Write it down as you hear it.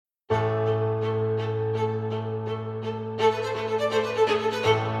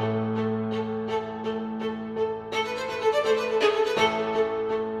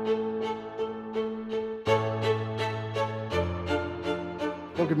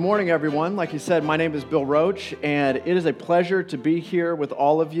morning, everyone. Like you said, my name is Bill Roach, and it is a pleasure to be here with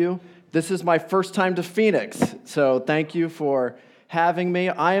all of you. This is my first time to Phoenix, so thank you for having me.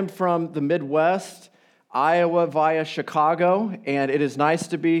 I am from the Midwest, Iowa via Chicago, and it is nice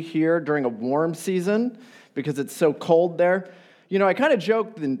to be here during a warm season because it's so cold there. You know, I kind of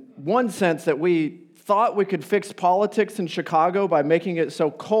joked in one sense that we thought we could fix politics in Chicago by making it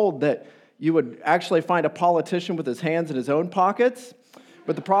so cold that you would actually find a politician with his hands in his own pockets.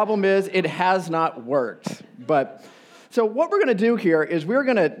 But the problem is, it has not worked. So what we're going to do here is we're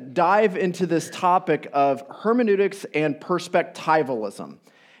going to dive into this topic of hermeneutics and perspectivalism.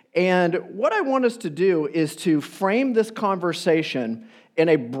 And what I want us to do is to frame this conversation in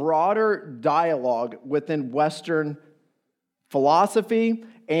a broader dialogue within Western philosophy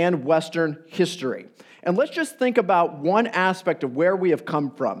and Western history. And let's just think about one aspect of where we have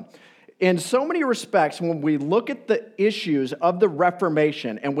come from. In so many respects, when we look at the issues of the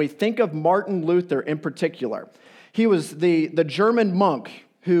Reformation, and we think of Martin Luther in particular, he was the German monk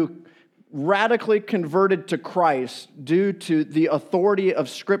who radically converted to Christ due to the authority of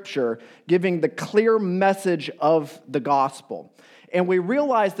Scripture, giving the clear message of the gospel. And we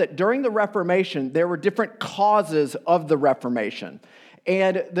realize that during the Reformation, there were different causes of the Reformation.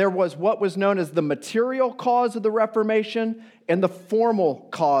 And there was what was known as the material cause of the Reformation and the formal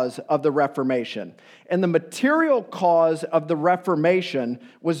cause of the Reformation. And the material cause of the Reformation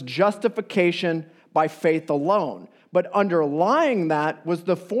was justification by faith alone. But underlying that was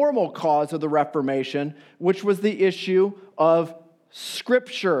the formal cause of the Reformation, which was the issue of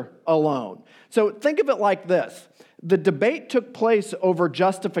Scripture alone. So think of it like this. The debate took place over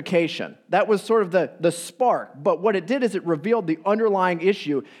justification. That was sort of the spark. But what it did is it revealed the underlying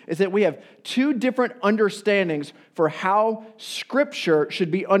issue is that we have two different understandings for how Scripture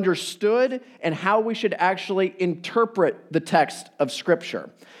should be understood and how we should actually interpret the text of Scripture.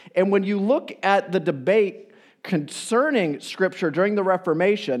 And when you look at the debate concerning Scripture during the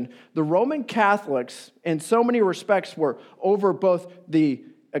Reformation, the Roman Catholics, in so many respects, were over both the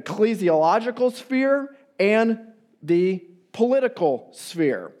ecclesiological sphere and the political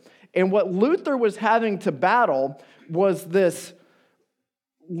sphere. And what Luther was having to battle was this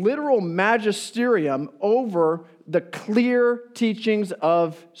literal magisterium over the clear teachings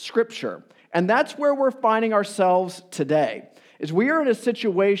of Scripture. And that's where we're finding ourselves today, is we are in a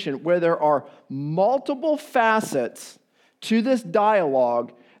situation where there are multiple facets to this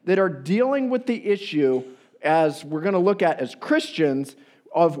dialogue that are dealing with the issue, as we're going to look at as Christians,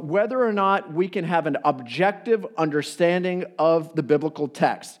 of whether or not we can have an objective understanding of the biblical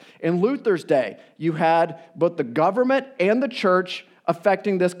text. In Luther's day, you had both the government and the church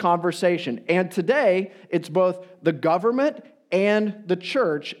affecting this conversation. And today, it's both the government and the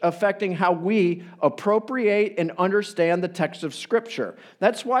church affecting how we appropriate and understand the text of Scripture.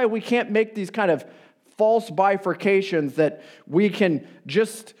 That's why we can't make these kind of false bifurcations that we can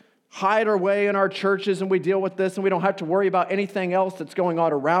just hide our way in our churches and we deal with this and we don't have to worry about anything else that's going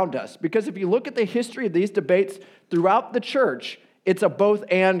on around us. Because if you look at the history of these debates throughout the church, it's a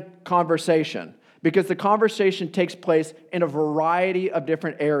both-and conversation, because the conversation takes place in a variety of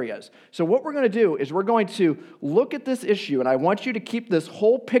different areas. So what we're going to do is we're going to look at this issue, and I want you to keep this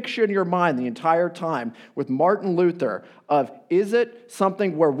whole picture in your mind the entire time with Martin Luther of, is it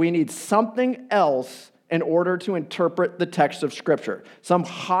something where we need something else in order to interpret the text of Scripture? Some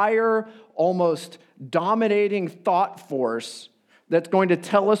higher, almost dominating thought force that's going to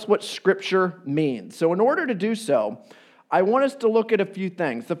tell us what Scripture means. So in order to do so, I want us to look at a few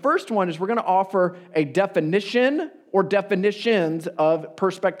things. The first one is we're going to offer a definition or definitions of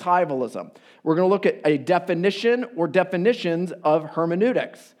perspectivalism. We're going to look at a definition or definitions of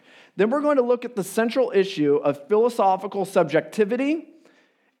hermeneutics. Then we're going to look at the central issue of philosophical subjectivity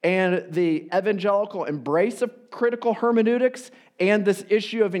and the evangelical embrace of critical hermeneutics, and this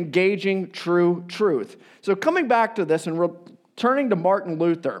issue of engaging true truth. So coming back to this and returning to Martin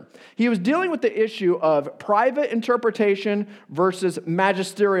Luther, he was dealing with the issue of private interpretation versus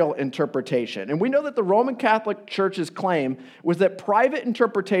magisterial interpretation. And we know that the Roman Catholic Church's claim was that private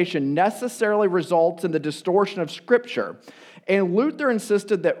interpretation necessarily results in the distortion of Scripture. And Luther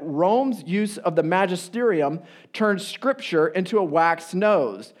insisted that Rome's use of the magisterium turned Scripture into a wax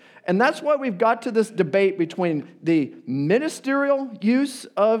nose. And that's why we've got to this debate between the ministerial use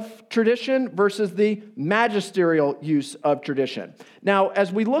of tradition versus the magisterial use of tradition. Now,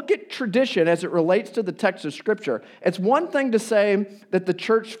 as we look at tradition as it relates to the text of Scripture, it's one thing to say that the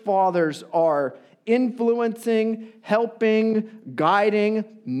church fathers are influencing, helping, guiding,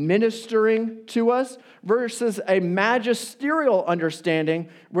 ministering to us, versus a magisterial understanding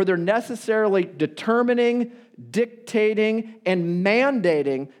where they're necessarily determining, dictating, and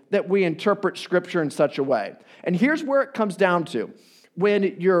mandating that we interpret Scripture in such a way. And here's where it comes down to.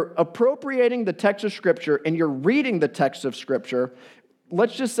 When you're appropriating the text of Scripture and you're reading the text of Scripture,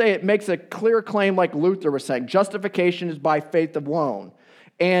 let's just say it makes a clear claim like Luther was saying, justification is by faith alone.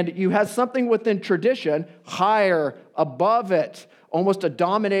 And you have something within tradition, higher, above it, almost a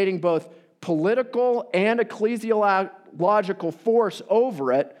dominating both political and ecclesiological force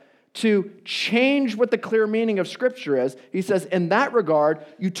over it to change what the clear meaning of Scripture is. He says, in that regard,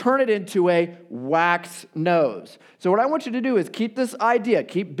 you turn it into a wax nose. So what I want you to do is keep this idea,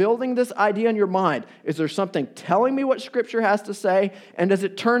 keep building this idea in your mind. Is there something telling me what Scripture has to say? And does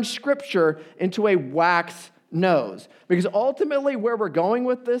it turn Scripture into a wax nose? Because ultimately where we're going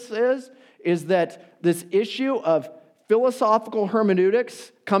with this is that this issue of philosophical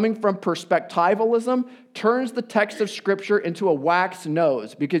hermeneutics coming from perspectivalism turns the text of Scripture into a wax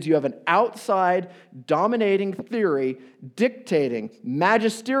nose because you have an outside dominating theory dictating,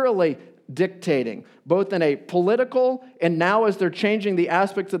 magisterially dictating, both in a political and now as they're changing the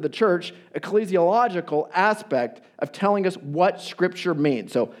aspects of the church, ecclesiological aspect of telling us what Scripture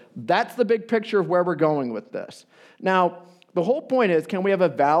means. So that's the big picture of where we're going with this. Now, the whole point is, can we have a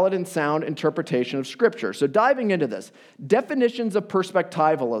valid and sound interpretation of Scripture? So diving into this, definitions of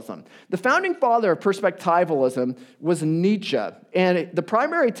perspectivalism. The founding father of perspectivalism was Nietzsche, and the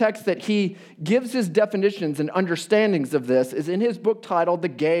primary text that he gives his definitions and understandings of this is in his book titled The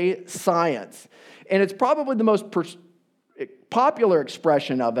Gay Science. And it's probably the most popular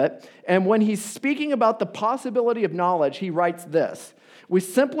expression of it. And when he's speaking about the possibility of knowledge, he writes this: we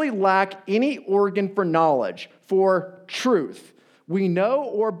simply lack any organ for knowledge, for truth. We know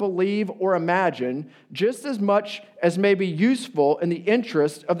or believe or imagine just as much as may be useful in the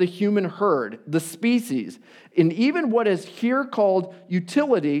interest of the human herd, the species. And even what is here called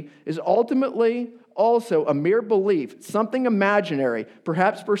utility is ultimately also a mere belief, something imaginary,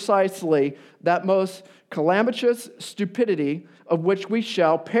 perhaps precisely that most calamitous stupidity of which we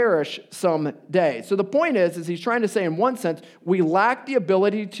shall perish some day. So the point is he's trying to say in one sense, we lack the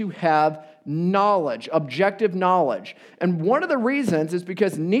ability to have knowledge, objective knowledge. And one of the reasons is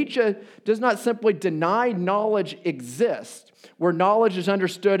because Nietzsche does not simply deny knowledge exists, where knowledge is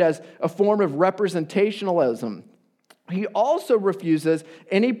understood as a form of representationalism. He also refuses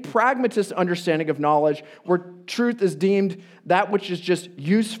any pragmatist understanding of knowledge where truth is deemed that which is just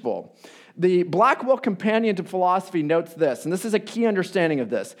useful. The Blackwell Companion to Philosophy notes this, and this is a key understanding of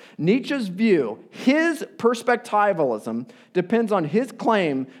this. Nietzsche's view, his perspectivalism, depends on his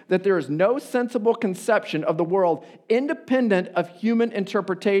claim that there is no sensible conception of the world independent of human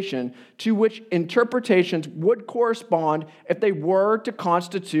interpretation, to which interpretations would correspond if they were to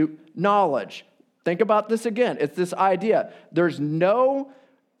constitute knowledge. Think about this again. It's this idea. There's no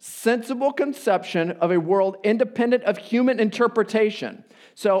sensible conception of a world independent of human interpretation.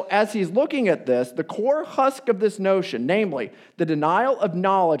 So as he's looking at this, the core husk of this notion, namely the denial of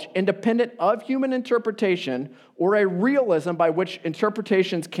knowledge independent of human interpretation, or a realism by which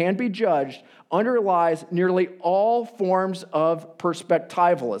interpretations can be judged, underlies nearly all forms of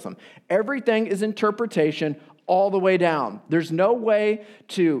perspectivalism. Everything is interpretation all the way down. There's no way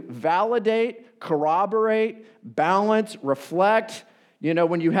to validate, corroborate, balance, reflect. You know,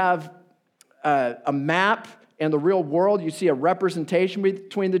 when you have a map and the real world, you see a representation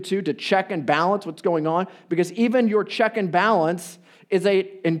between the two to check and balance what's going on, because even your check and balance is an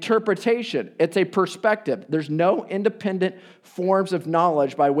interpretation. It's a perspective. There's no independent forms of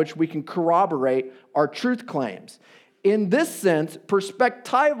knowledge by which we can corroborate our truth claims. In this sense,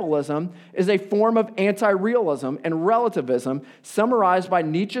 perspectivalism is a form of anti-realism and relativism summarized by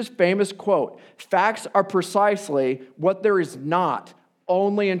Nietzsche's famous quote, "Facts are precisely what there is not,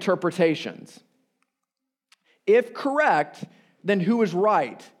 only interpretations." If correct, then who is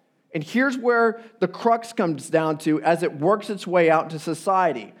right? And here's where the crux comes down to as it works its way out into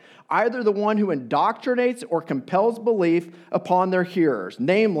society. Either the one who indoctrinates or compels belief upon their hearers,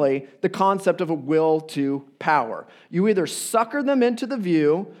 namely the concept of a will to power. You either sucker them into the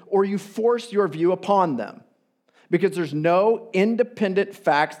view or you force your view upon them, because there's no independent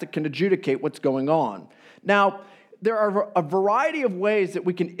facts that can adjudicate what's going on. Now, there are a variety of ways that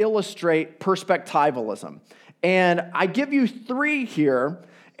we can illustrate perspectivalism. And I give you three here.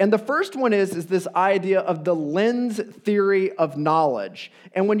 And the first one is this idea of the lens theory of knowledge.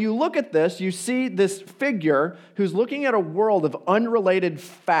 And when you look at this, you see this figure who's looking at a world of unrelated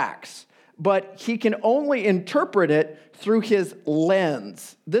facts. but he can only interpret it through his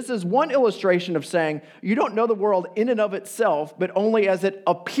lens. This is one illustration of saying you don't know the world in and of itself, but only as it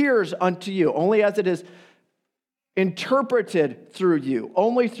appears unto you, only as it is interpreted through you,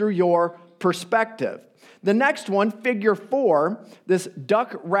 only through your perspective. The next one, figure 4, this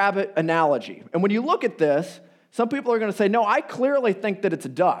duck-rabbit analogy. And when you look at this, some people are going to say, no, I clearly think that it's a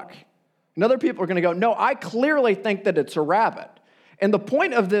duck. And other people are going to go, no, I clearly think that it's a rabbit. And the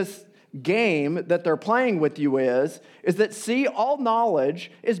point of this game that they're playing with you is that, see, all knowledge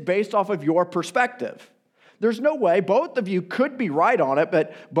is based off of your perspective. There's no way, both of you could be right on it,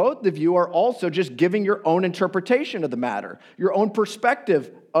 but both of you are also just giving your own interpretation of the matter, your own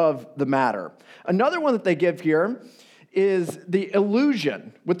perspective of the matter. Another one that they give here is the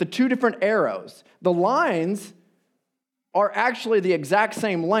illusion with the 2 different arrows. The lines are actually the exact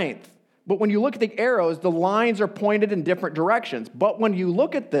same length, but when you look at the arrows, the lines are pointed in different directions. But when you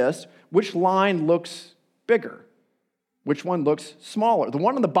look at this, which line looks bigger? Which one looks smaller? The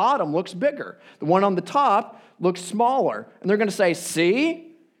one on the bottom looks bigger. The one on the top looks smaller. And they're going to say,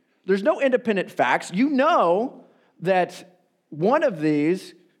 see, there's no independent facts. You know that one of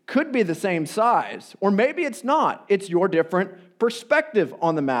these could be the same size, or maybe it's not. It's your different perspective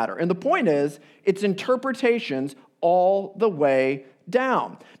on the matter. And the point is, it's interpretations all the way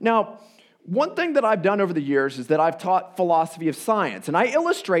down. Now, one thing that I've done over the years is that I've taught philosophy of science, and I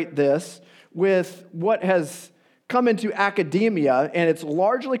illustrate this with what has come into academia, and it's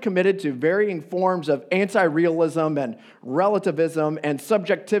largely committed to varying forms of anti-realism and relativism and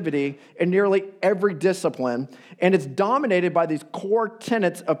subjectivity in nearly every discipline, and it's dominated by these core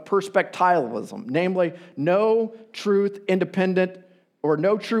tenets of perspectivalism, namely no true independent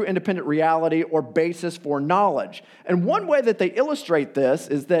reality or basis for knowledge. And one way that they illustrate this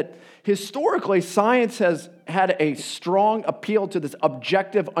is that historically, science has had a strong appeal to this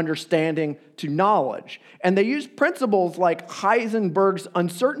objective understanding to knowledge. And they use principles like Heisenberg's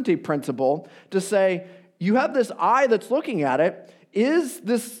uncertainty principle to say, you have this eye that's looking at it. Is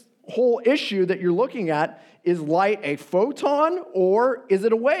this whole issue that you're looking at, is light a photon or is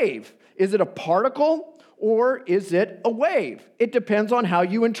it a wave? Is it a particle or is it a wave? It depends on how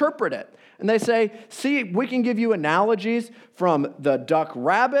you interpret it. And they say, see, we can give you analogies from the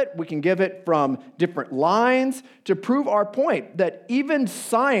duck-rabbit. We can give it from different lines to prove our point that even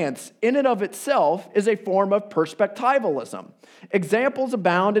science in and of itself is a form of perspectivalism. Examples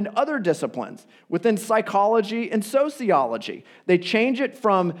abound in other disciplines, within psychology and sociology. They change it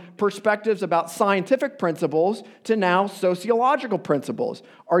from perspectives about scientific principles to now sociological principles.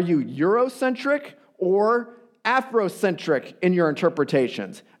 Are you Eurocentric or Afrocentric in your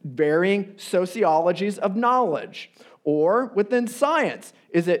interpretations? Varying sociologies of knowledge. Or within science,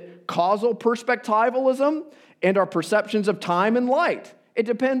 is it causal perspectivalism and our perceptions of time and light? It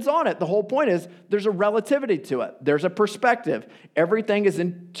depends on it. The whole point is there's a relativity to it. There's a perspective. Everything is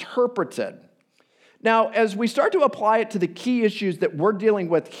interpreted. Now, as we start to apply it to the key issues that we're dealing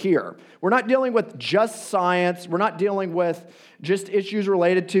with here, we're not dealing with just science. We're not dealing with just issues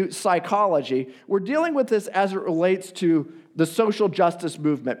related to psychology. We're dealing with this as it relates to the social justice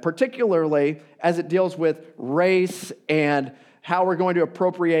movement, particularly as it deals with race and how we're going to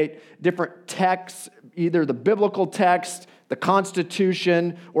appropriate different texts, either the biblical text, the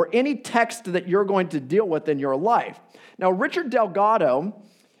Constitution, or any text that you're going to deal with in your life. Now, Richard Delgado,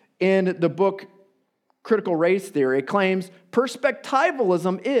 in the book Critical Race Theory, claims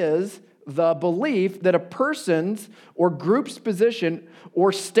perspectivalism is the belief that a person's or group's position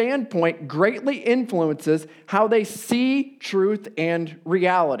or standpoint greatly influences how they see truth and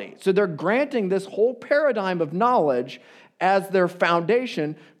reality. So they're granting this whole paradigm of knowledge as their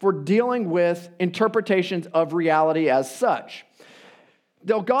foundation for dealing with interpretations of reality as such.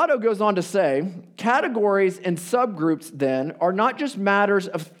 Delgado goes on to say, categories and subgroups then are not just matters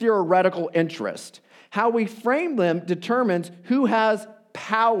of theoretical interest. How we frame them determines who has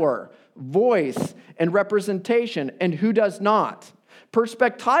power, voice, and representation, and who does not.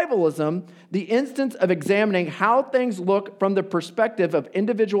 Perspectivalism, the instance of examining how things look from the perspective of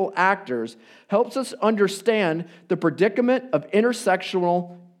individual actors, helps us understand the predicament of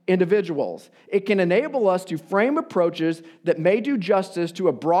intersectional individuals. It can enable us to frame approaches that may do justice to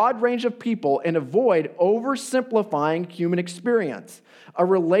a broad range of people and avoid oversimplifying human experience. A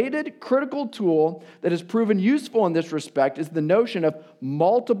related critical tool that has proven useful in this respect is the notion of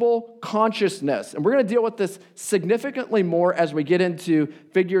multiple consciousness. And we're going to deal with this significantly more as we get into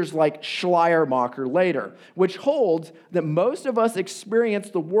figures like Schleiermacher later, which holds that most of us experience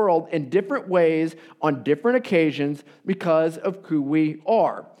the world in different ways on different occasions because of who we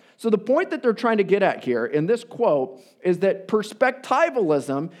are. So the point that they're trying to get at here in this quote is that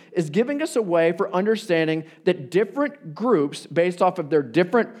perspectivalism is giving us a way for understanding that different groups, based off of their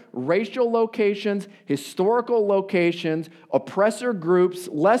different racial locations, historical locations, oppressor groups,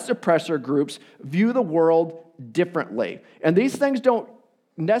 less oppressor groups, view the world differently. And these things don't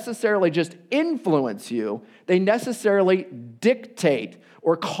necessarily just influence you, they necessarily dictate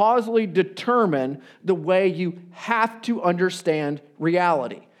or causally determine the way you have to understand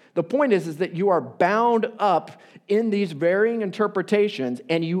reality. The point is that you are bound up in these varying interpretations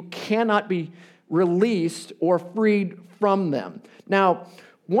and you cannot be released or freed from them. Now,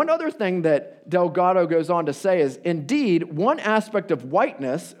 one other thing that Delgado goes on to say is, indeed, one aspect of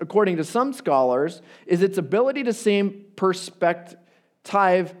whiteness, according to some scholars, is its ability to seem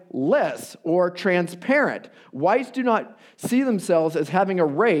perspectiveless or transparent. Whites do not see themselves as having a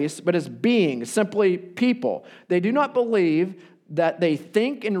race, but as being, simply people. They do not believe that they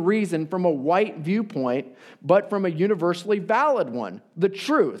think and reason from a white viewpoint, but from a universally valid one, the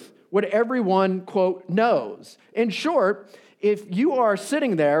truth, what everyone, quote, knows. In short, if you are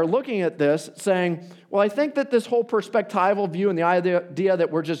sitting there looking at this saying, well, I think that this whole perspectival view and the idea that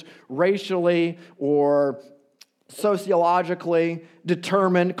we're just racially or sociologically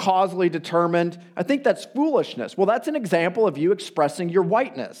determined, causally determined, I think that's foolishness. Well, that's an example of you expressing your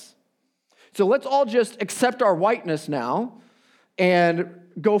whiteness. So let's all just accept our whiteness now and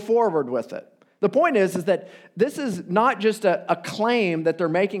go forward with it. The point is that this is not just a claim that they're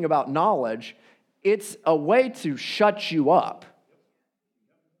making about knowledge, it's a way to shut you up.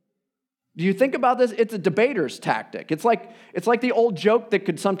 Do you think about this? It's a debater's tactic. It's like the old joke that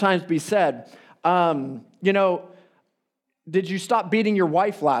could sometimes be said, did you stop beating your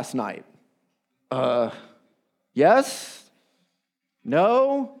wife last night? Yes?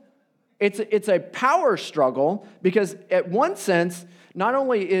 No? It's a power struggle because at one sense, not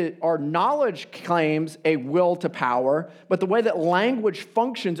only are knowledge claims a will to power, but the way that language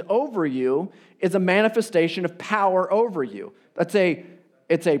functions over you is a manifestation of power over you. It's a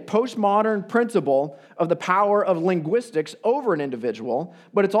postmodern principle of the power of linguistics over an individual,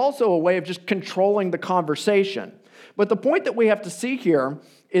 but it's also a way of just controlling the conversation. But the point that we have to see here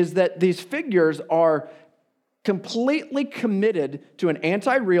is that these figures are completely committed to an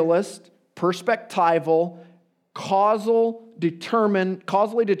anti-realist, perspectival, causally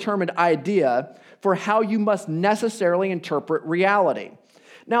determined idea for how you must necessarily interpret reality.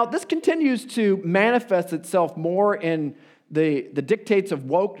 Now, this continues to manifest itself more in the dictates of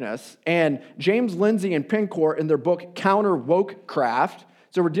wokeness, and James Lindsay and Pincourt in their book Counter Wokecraft.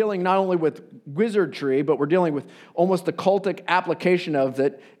 So we're dealing not only with wizardry, but we're dealing with almost the cultic application of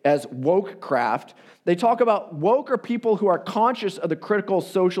it as wokecraft. They talk about woke are people who are conscious of the critical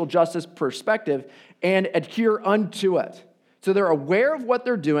social justice perspective and adhere unto it. So they're aware of what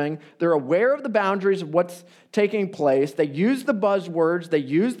they're doing. They're aware of the boundaries of what's taking place. They use the buzzwords. They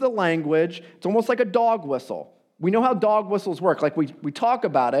use the language. It's almost like a dog whistle. We know how dog whistles work. Like we talk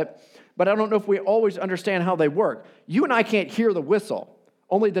about it, but I don't know if we always understand how they work. You and I can't hear the whistle.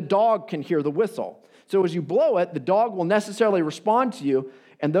 Only the dog can hear the whistle. So as you blow it, the dog will necessarily respond to you,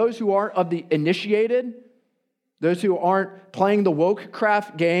 and those who aren't of the initiated, those who aren't playing the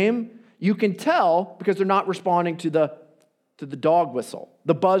wokecraft game, you can tell because they're not responding to the dog whistle,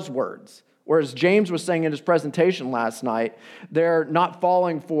 the buzzwords. Whereas James was saying in his presentation last night, they're not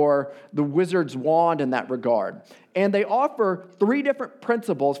falling for the wizard's wand in that regard. And they offer 3 different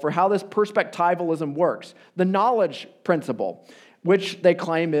principles for how this perspectivalism works. The knowledge principle, which they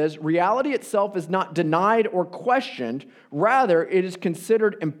claim is reality itself is not denied or questioned. Rather, it is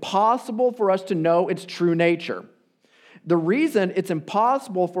considered impossible for us to know its true nature. The reason it's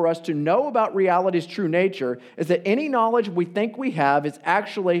impossible for us to know about reality's true nature is that any knowledge we think we have is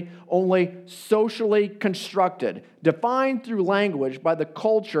actually only socially constructed, defined through language by the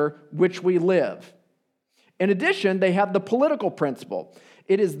culture which we live. In addition, they have the political principle.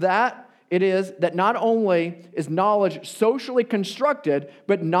 It is that not only is knowledge socially constructed,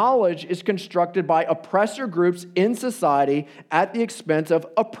 but knowledge is constructed by oppressor groups in society at the expense of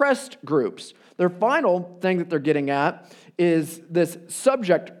oppressed groups. Their final thing that they're getting at is this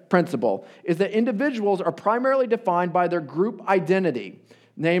subject principle, is that individuals are primarily defined by their group identity,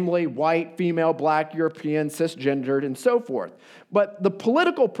 namely white, female, black, European, cisgendered, and so forth. But the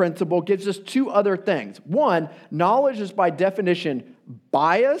political principle gives us 2 other things. One, knowledge is by definition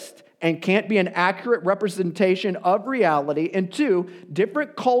biased and can't be an accurate representation of reality. And 2,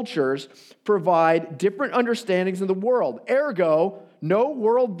 different cultures provide different understandings of the world. Ergo, no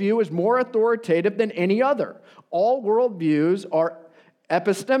worldview is more authoritative than any other. All worldviews are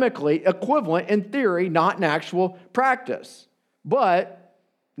epistemically equivalent in theory, not in actual practice. But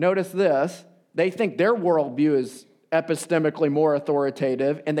notice this, they think their worldview is epistemically more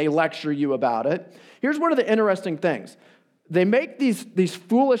authoritative, and they lecture you about it. Here's one of the interesting things. They make these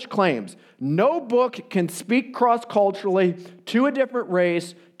foolish claims. No book can speak cross-culturally to a different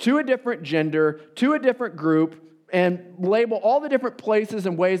race, to a different gender, to a different group, and label all the different places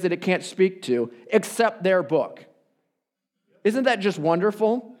and ways that it can't speak to, except their book. Isn't that just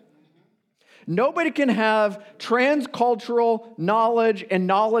wonderful? Nobody can have transcultural knowledge and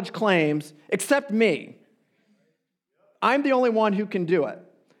knowledge claims except me. I'm the only one who can do it.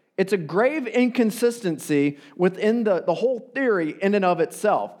 It's a grave inconsistency within the whole theory in and of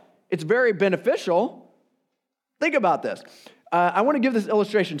itself. It's very beneficial. Think about this. I want to give this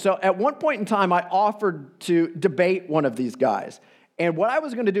illustration. So at one point in time, I offered to debate one of these guys. And what I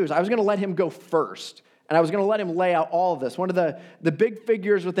was going to do is I was going to let him go first. And I was going to let him lay out all of this. One of the big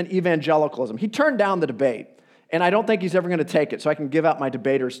figures within evangelicalism. He turned down the debate. And I don't think he's ever going to take it. So I can give out my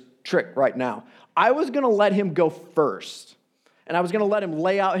debater's trick right now. I was going to let him go first. And I was going to let him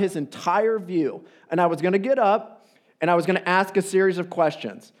lay out his entire view. And I was going to get up, and I was going to ask a series of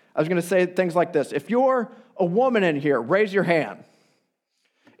questions. I was going to say things like this. If you're a woman in here, raise your hand.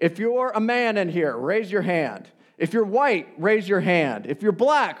 If you're a man in here, raise your hand. If you're white, raise your hand. If you're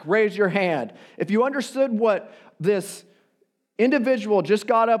black, raise your hand. If you understood what this individual just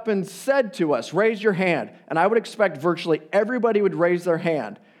got up and said to us, raise your hand. And I would expect virtually everybody would raise their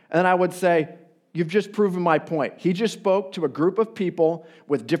hand. And then I would say, you've just proven my point. He just spoke to a group of people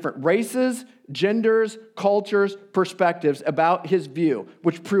with different races, genders, cultures, perspectives about his view,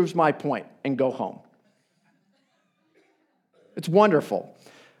 which proves my point, and go home. It's wonderful.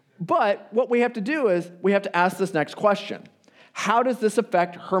 But what we have to do is we have to ask this next question. How does this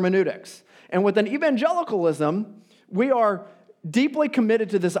affect hermeneutics? And within evangelicalism, we are deeply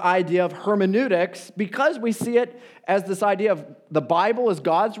committed to this idea of hermeneutics because we see it as this idea of the Bible is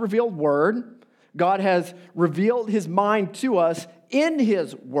God's revealed word. God has revealed his mind to us in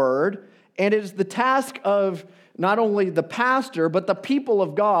his word, and it is the task of not only the pastor, but the people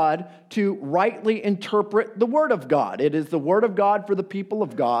of God to rightly interpret the word of God. It is the word of God for the people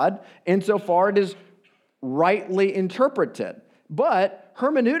of God, insofar it is rightly interpreted. But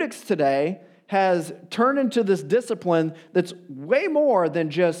hermeneutics today has turned into this discipline that's way more than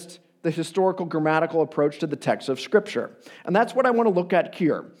just the historical grammatical approach to the text of Scripture. And that's what I want to look at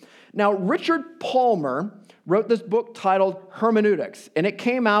here. Now, Richard Palmer wrote this book titled Hermeneutics, and it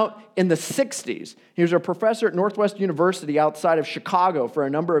came out in the 60s. He was a professor at Northwestern University outside of Chicago for a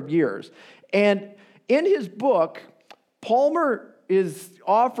number of years. And in his book, Palmer is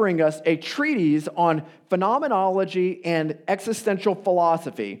offering us a treatise on phenomenology and existential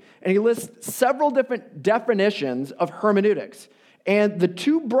philosophy. And he lists several different definitions of hermeneutics. And the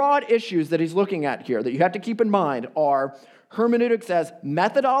two broad issues that he's looking at here that you have to keep in mind are hermeneutics as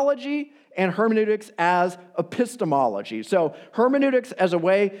methodology and hermeneutics as epistemology. So hermeneutics as a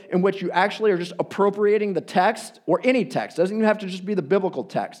way in which you actually are just appropriating the text, or any text. It doesn't even have to just be the biblical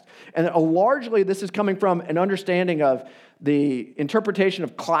text. And largely this is coming from an understanding of the interpretation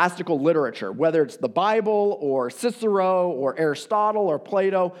of classical literature, whether it's the Bible or Cicero or Aristotle or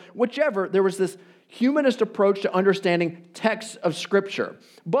Plato, whichever. There was this humanist approach to understanding texts of Scripture.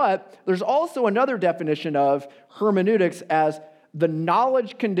 But there's also another definition of hermeneutics as the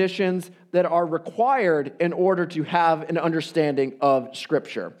knowledge conditions that are required in order to have an understanding of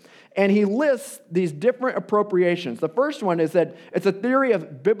Scripture. And he lists these different appropriations. The first one is that it's a theory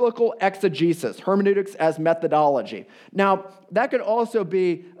of biblical exegesis, hermeneutics as methodology. Now, that could also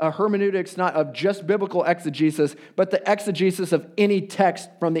be a hermeneutics not of just biblical exegesis, but the exegesis of any text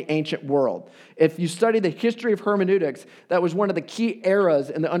from the ancient world. If you study the history of hermeneutics, that was one of the key eras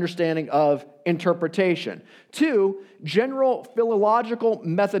in the understanding of interpretation. Two, general philological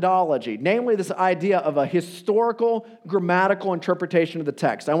methodology, namely this idea of a historical grammatical interpretation of the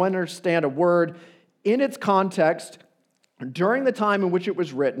text. I want to understand a word in its context, during the time in which it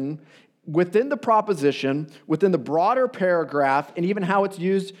was written, within the proposition, within the broader paragraph, and even how it's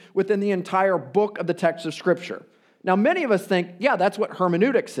used within the entire book of the text of Scripture. Now, many of us think, yeah, that's what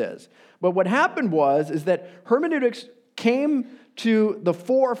hermeneutics is. But what happened is that hermeneutics came to the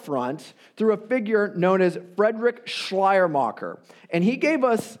forefront through a figure known as Friedrich Schleiermacher. And he gave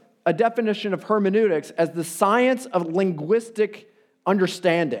us a definition of hermeneutics as the science of linguistic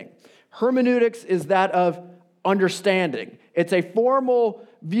understanding. Hermeneutics is that of understanding. It's a formal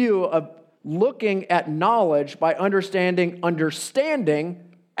view of looking at knowledge by understanding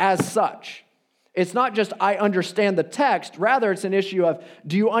as such. It's not just I understand the text, rather it's an issue of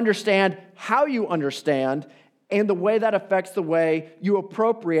do you understand how you understand and the way that affects the way you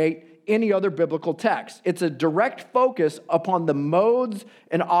appropriate any other biblical text. It's a direct focus upon the modes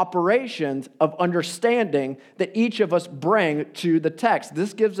and operations of understanding that each of us bring to the text.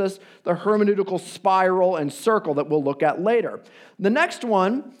 This gives us the hermeneutical spiral and circle that we'll look at later. The next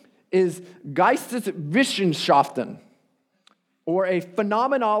one is Geisteswissenschaften, or a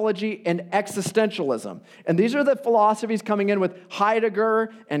phenomenology and existentialism. And these are the philosophies coming in with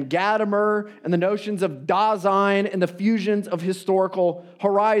Heidegger and Gadamer and the notions of Dasein and the fusions of historical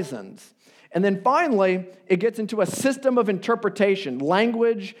horizons. And then finally, it gets into a system of interpretation,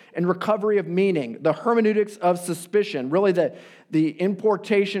 language and recovery of meaning, the hermeneutics of suspicion, really the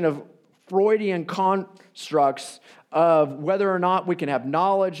importation of Freudian constructs of whether or not we can have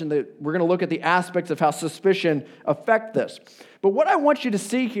knowledge, and we're going to look at the aspects of how suspicion affect this. But what I want you to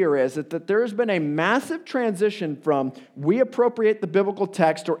see here is that there has been a massive transition from we appropriate the biblical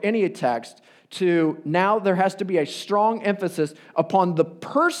text or any text to now there has to be a strong emphasis upon the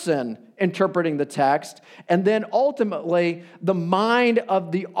person interpreting the text, and then ultimately the mind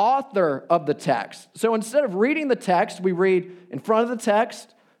of the author of the text. So instead of reading the text, we read in front of the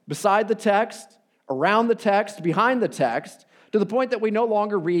text, beside the text, around the text, behind the text, to the point that we no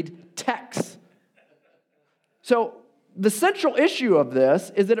longer read text. So the central issue of this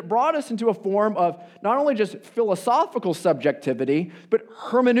is that it brought us into a form of not only just philosophical subjectivity, but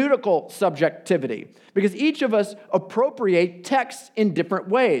hermeneutical subjectivity, because each of us appropriate texts in different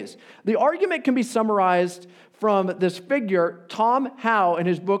ways. The argument can be summarized from this figure, Tom Howe, in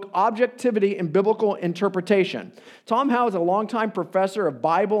his book, Objectivity in Biblical Interpretation. Tom Howe is a longtime professor of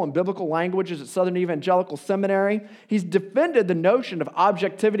Bible and biblical languages at Southern Evangelical Seminary. He's defended the notion of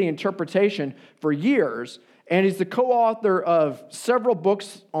objectivity interpretation for years, and he's the co-author of several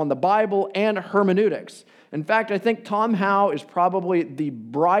books on the Bible and hermeneutics. In fact, I think Tom Howe is probably the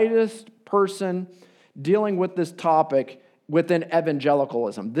brightest person dealing with this topic within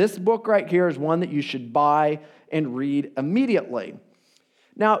evangelicalism. This book right here is one that you should buy and read immediately.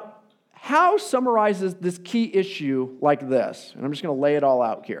 Now, Howe summarizes this key issue like this, and I'm just going to lay it all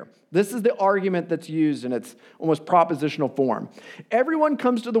out here. This is the argument that's used in its almost propositional form. Everyone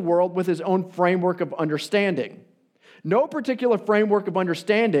comes to the world with his own framework of understanding. No particular framework of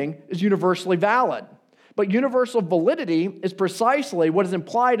understanding is universally valid, but universal validity is precisely what is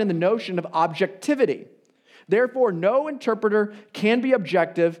implied in the notion of objectivity. Therefore, no interpreter can be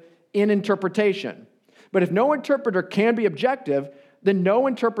objective in interpretation. But if no interpreter can be objective, then no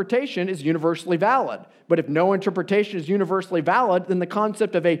interpretation is universally valid. But if no interpretation is universally valid, then the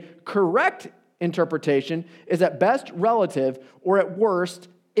concept of a correct interpretation is at best relative or at worst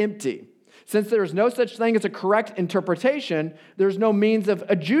empty. Since there is no such thing as a correct interpretation, there's no means of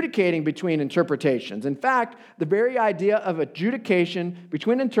adjudicating between interpretations. In fact, the very idea of adjudication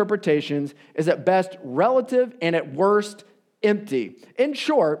between interpretations is at best relative and at worst empty. In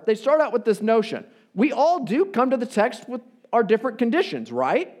short, they start out with this notion. We all do come to the text with our different conditions,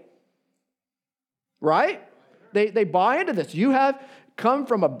 right? Right? They buy into this. You have come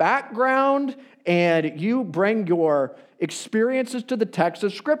from a background and you bring your experiences to the text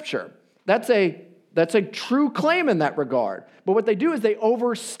of Scripture. That's a true claim in that regard. But what they do is they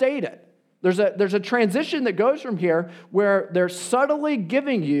overstate it. There's a transition that goes from here where they're subtly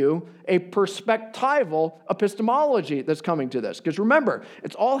giving you a perspectival epistemology that's coming to this. Because remember,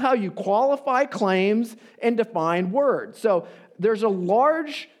 it's all how you qualify claims and define words. So there's a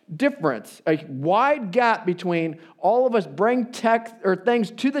large difference, a wide gap between all of us bring text or things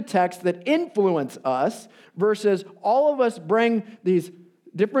to the text that influence us versus all of us bring these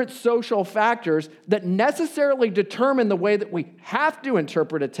different social factors that necessarily determine the way that we have to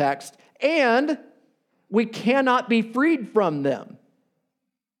interpret a text, and we cannot be freed from them.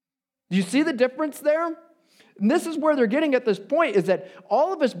 Do you see the difference there? And this is where they're getting at this point, is that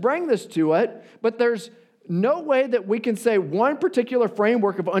all of us bring this to it, but there's no way that we can say one particular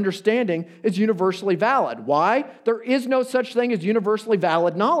framework of understanding is universally valid. Why? There is no such thing as universally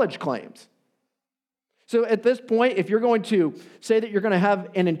valid knowledge claims. So at this point, if you're going to say that you're going to have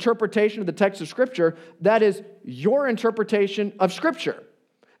an interpretation of the text of Scripture, that is your interpretation of Scripture.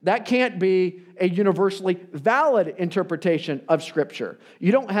 That can't be a universally valid interpretation of Scripture.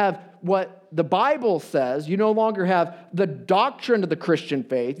 You don't have what the Bible says. You no longer have the doctrine of the Christian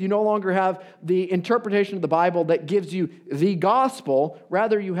faith. You no longer have the interpretation of the Bible that gives you the gospel.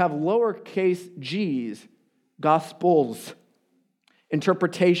 Rather, you have lowercase g's, gospels,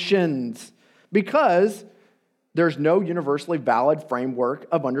 interpretations, because there's no universally valid framework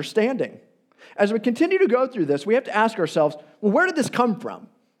of understanding. As we continue to go through this, we have to ask ourselves, well, where did this come from?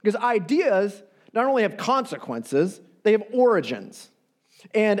 Because ideas not only have consequences, they have origins.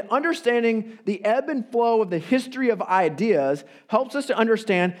 And understanding the ebb and flow of the history of ideas helps us to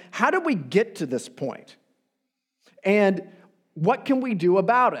understand how did we get to this point? And what can we do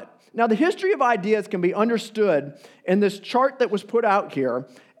about it? Now, the history of ideas can be understood in this chart that was put out here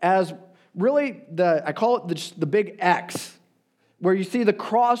as really I call it the big X, where you see the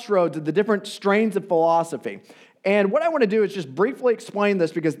crossroads of the different strains of philosophy. And what I want to do is just briefly explain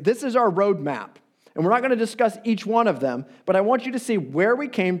this because this is our roadmap. And we're not going to discuss each one of them, but I want you to see where we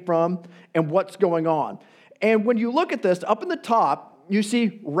came from and what's going on. And when you look at this, up in the top, you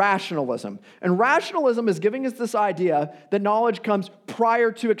see rationalism. And rationalism is giving us this idea that knowledge comes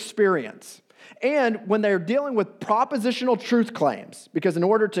prior to experience. And when they're dealing with propositional truth claims, because in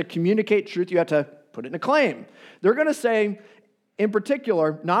order to communicate truth, you have to put it in a claim, they're going to say, in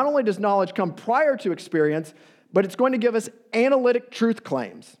particular, not only does knowledge come prior to experience, but it's going to give us analytic truth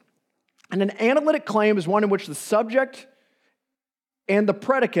claims. And an analytic claim is one in which the subject and the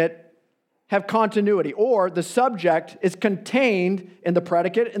predicate have continuity, or the subject is contained in the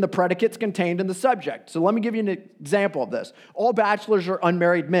predicate and the predicate's contained in the subject. So let me give you an example of this. All bachelors are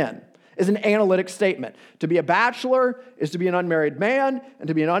unmarried men is an analytic statement. To be a bachelor is to be an unmarried man, and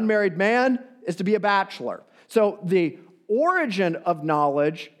to be an unmarried man is to be a bachelor. So the origin of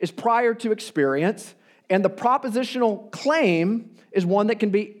knowledge is prior to experience, and the propositional claim is one that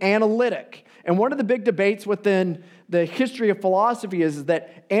can be analytic. And one of the big debates within the history of philosophy is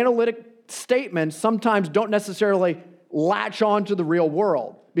that analytic statements sometimes don't necessarily latch on to the real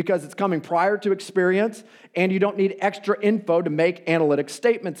world because it's coming prior to experience, and you don't need extra info to make analytic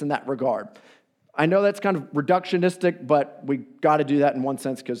statements in that regard. I know that's kind of reductionistic, but we got to do that in one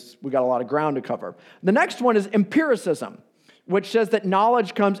sense because we got a lot of ground to cover. The next one is empiricism, which says that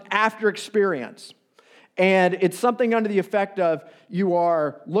knowledge comes after experience. And it's something under the effect of you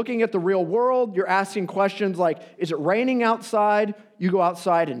are looking at the real world, you're asking questions like, is it raining outside? You go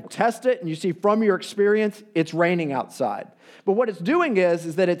outside and test it, and you see from your experience, it's raining outside. But what it's doing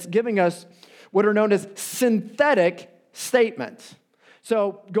is that it's giving us what are known as synthetic statements.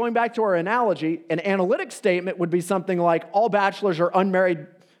 So going back to our analogy, an analytic statement would be something like, all bachelors are unmarried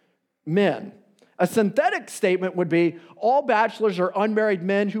men. A synthetic statement would be, all bachelors are unmarried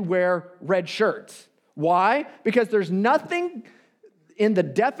men who wear red shirts. Why? Because there's nothing in the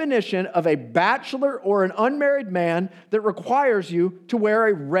definition of a bachelor or an unmarried man that requires you to wear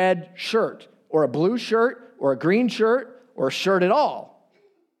a red shirt or a blue shirt or a green shirt or a shirt at all.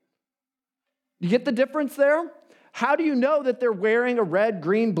 You get the difference there? How do you know that they're wearing a red,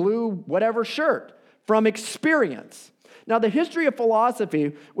 green, blue, whatever shirt? From experience. Now, the history of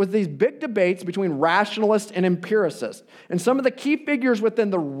philosophy was these big debates between rationalists and empiricists. And some of the key figures within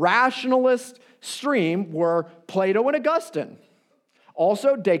the rationalist stream were Plato and Augustine.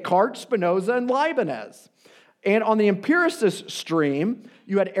 Also, Descartes, Spinoza, and Leibniz. And on the empiricist stream,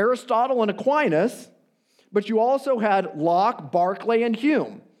 you had Aristotle and Aquinas, but you also had Locke, Berkeley, and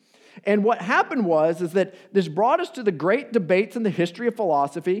Hume. And what happened is that this brought us to the great debates in the history of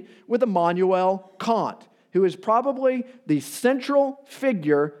philosophy with Immanuel Kant, who is probably the central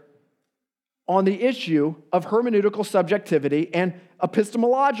figure on the issue of hermeneutical subjectivity and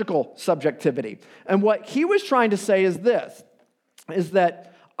epistemological subjectivity. And what he was trying to say is this, is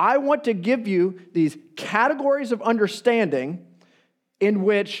that I want to give you these categories of understanding in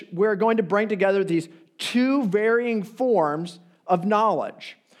which we're going to bring together these two varying forms of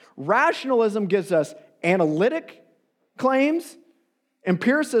knowledge. Rationalism gives us analytic claims.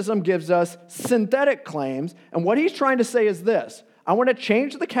 Empiricism gives us synthetic claims. And what he's trying to say is this. I want to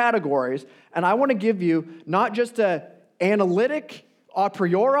change the categories, and I want to give you not just an analytic a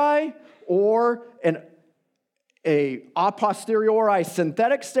priori or a posteriori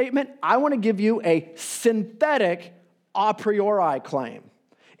synthetic statement. I want to give you a synthetic a priori claim.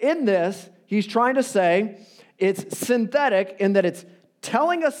 In this, he's trying to say it's synthetic in that it's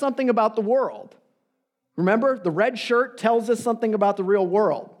telling us something about the world. Remember, the red shirt tells us something about the real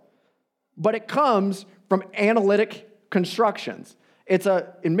world, but it comes from analytic constructions. It's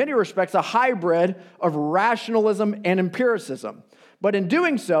in many respects, a hybrid of rationalism and empiricism. But in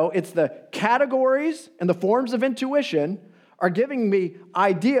doing so, it's the categories and the forms of intuition are giving me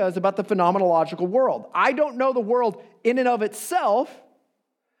ideas about the phenomenological world. I don't know the world in and of itself.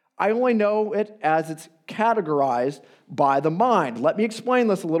 I only know it as it's categorized by the mind. Let me explain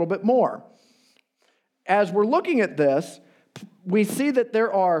this a little bit more. As we're looking at this, we see that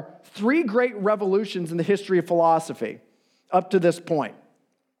there are three great revolutions in the history of philosophy up to this point.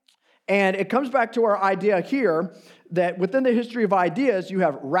 And it comes back to our idea here that within the history of ideas, you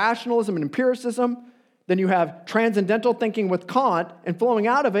have rationalism and empiricism, then you have transcendental thinking with Kant, and flowing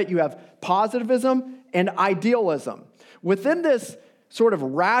out of it, you have positivism and idealism. Within this sort of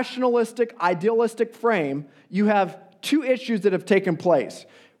rationalistic, idealistic frame, you have two issues that have taken place.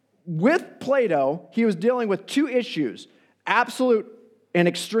 With Plato, he was dealing with two issues, absolute and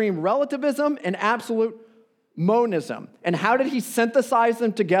extreme relativism and absolute monism. And how did he synthesize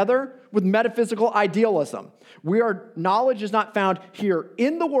them together? With metaphysical idealism. Knowledge is not found here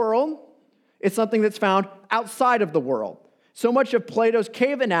in the world, it's something that's found outside of the world. So much of Plato's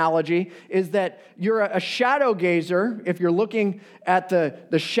cave analogy is that you're a shadow gazer. If you're looking at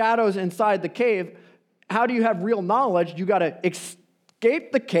the shadows inside the cave, how do you have real knowledge? You got to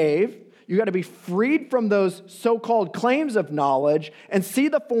escape the cave. You got to be freed from those so-called claims of knowledge and see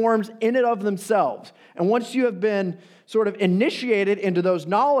the forms in and of themselves. And once you have been sort of initiated into those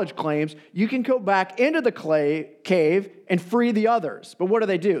knowledge claims, you can go back into the cave and free the others. But what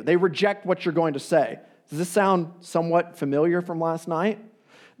do? They reject what you're going to say. Does this sound somewhat familiar from last night?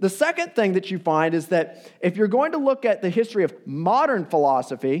 The second thing that you find is that if you're going to look at the history of modern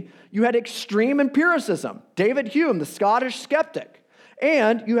philosophy, you had extreme empiricism. David Hume, the Scottish skeptic.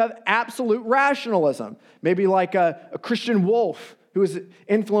 And you have absolute rationalism, maybe like a Christian Wolff, who is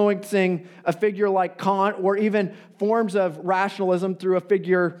influencing a figure like Kant, or even forms of rationalism through a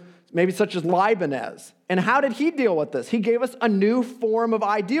figure maybe such as Leibniz. And how did he deal with this? He gave us a new form of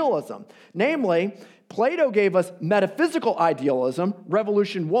idealism. Namely, Plato gave us metaphysical idealism,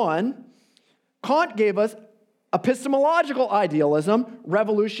 Revolution 1. Kant gave us epistemological idealism,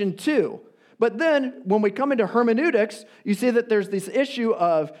 Revolution 2. But then, when we come into hermeneutics, you see that there's this issue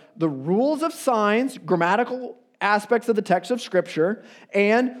of the rules of signs, grammatical aspects of the text of Scripture,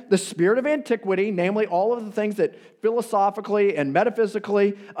 and the spirit of antiquity, namely all of the things that philosophically and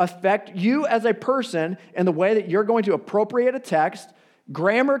metaphysically affect you as a person in the way that you're going to appropriate a text.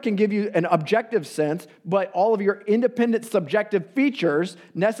 Grammar can give you an objective sense, but all of your independent subjective features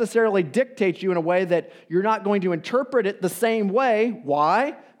necessarily dictate you in a way that you're not going to interpret it the same way.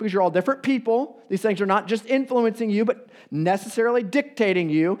 Why? Because you're all different people. These things are not just influencing you, but necessarily dictating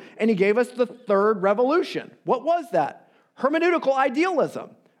you. And he gave us the third revolution. What was that? Hermeneutical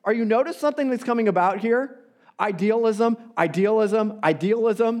idealism. Are you notice something that's coming about here? Idealism, idealism,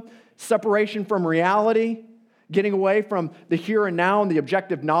 idealism, separation from reality, getting away from the here and now and the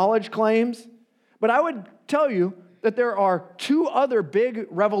objective knowledge claims. But I would tell you that there are two other big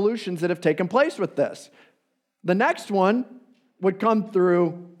revolutions that have taken place with this. The next one would come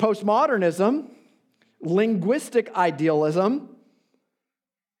through postmodernism, linguistic idealism,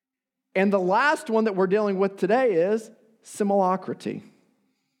 and the last one that we're dealing with today is simulacrity.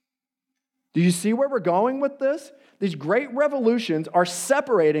 Do you see where we're going with this? These great revolutions are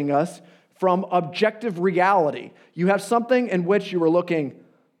separating us from objective reality. You have something in which you are looking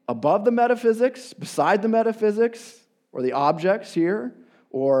above the metaphysics, beside the metaphysics, or the objects here,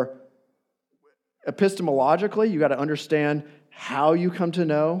 or epistemologically, you got to understand how you come to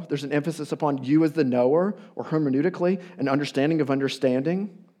know. There's an emphasis upon you as the knower, or hermeneutically, an understanding of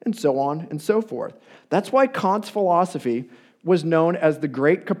understanding, and so on and so forth. That's why Kant's philosophy was known as the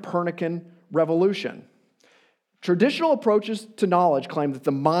Great Copernican Revolution. Traditional approaches to knowledge claim that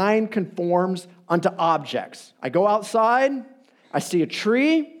the mind conforms unto objects. I go outside, I see a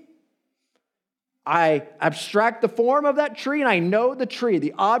tree, I abstract the form of that tree, and I know the tree.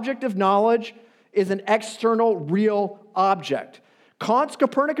 The object of knowledge is an external, real object. Kant's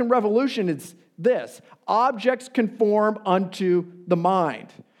Copernican revolution is this: objects conform unto the mind.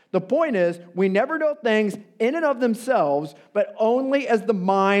 The point is, we never know things in and of themselves, but only as the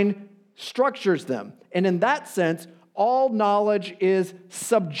mind structures them. And in that sense, all knowledge is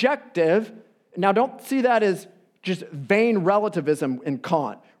subjective. Now, don't see that as just vain relativism in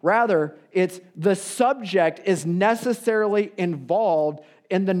Kant. Rather, it's the subject is necessarily involved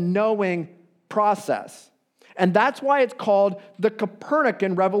in the knowing process. And that's why it's called the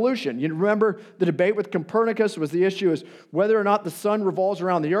Copernican revolution. You remember the debate with Copernicus was the issue is whether or not the sun revolves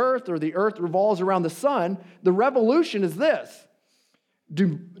around the earth or the earth revolves around the sun. The revolution is this.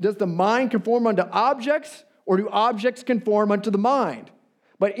 Does the mind conform unto objects, or do objects conform unto the mind?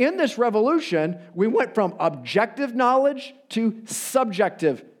 But in this revolution, we went from objective knowledge to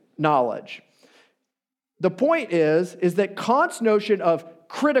subjective knowledge. The point is that Kant's notion of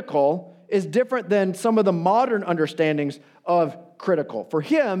critical is different than some of the modern understandings of critical. For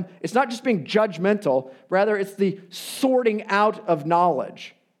him, it's not just being judgmental, rather it's the sorting out of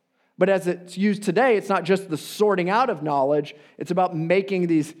knowledge. But as it's used today, it's not just the sorting out of knowledge, it's about making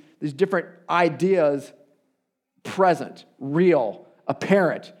these different ideas present, real,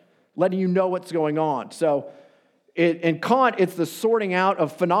 apparent, letting you know what's going on. So in Kant, it's the sorting out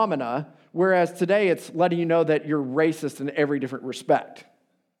of phenomena, whereas today it's letting you know that you're racist in every different respect.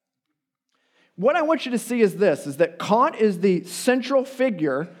 what I want you to see is this, is that Kant is the central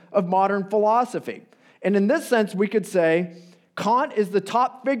figure of modern philosophy. And in this sense, we could say Kant is the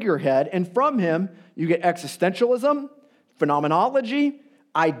top figurehead, and from him, you get existentialism, phenomenology,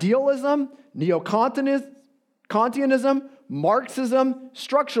 idealism, neo-Kantianism, Marxism,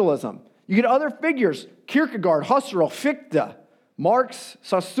 structuralism. You get other figures, Kierkegaard, Husserl, Fichte, Marx,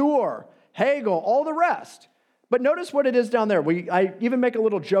 Saussure, Hegel, all the rest. But notice what it is down there. I even make a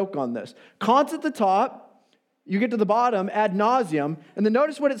little joke on this. Kant's at the top, you get to the bottom, ad nauseum, and then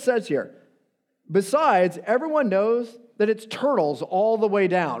notice what it says here. Besides, everyone knows that it's turtles all the way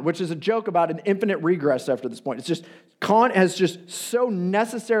down, which is a joke about an infinite regress after this point. It's just, Kant has just so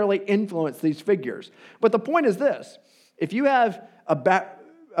necessarily influenced these figures. But the point is this, if you have a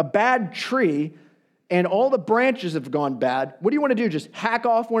bad tree and all the branches have gone bad, what do you want to do? Just hack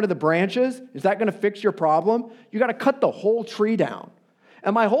off one of the branches? Is that going to fix your problem? You got to cut the whole tree down.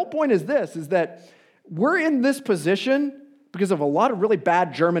 And my whole point is this, is that we're in this position because of a lot of really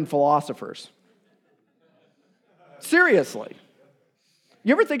bad German philosophers. Seriously.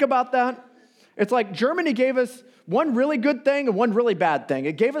 You ever think about that? It's like Germany gave us one really good thing and one really bad thing.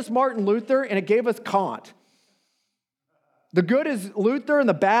 It gave us Martin Luther and it gave us Kant. The good is Luther and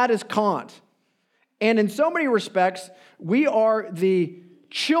the bad is Kant. And in so many respects, we are the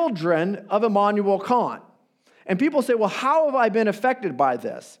children of Immanuel Kant. And people say, well, how have I been affected by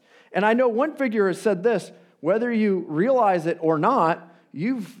this? And I know one figure has said this, whether you realize it or not,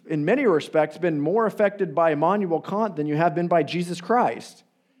 you've, in many respects, been more affected by Immanuel Kant than you have been by Jesus Christ.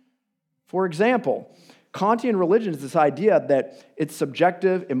 For example, Kantian religion is this idea that it's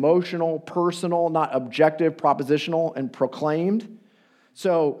subjective, emotional, personal, not objective, propositional, and proclaimed.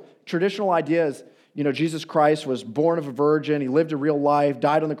 So traditional ideas, Jesus Christ was born of a virgin, he lived a real life,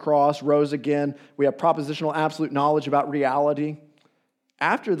 died on the cross, rose again. We have propositional absolute knowledge about reality.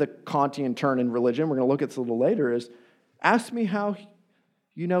 After the Kantian turn in religion, we're going to look at this a little later, is ask me how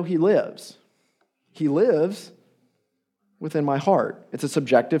you know he lives. He lives within my heart. It's a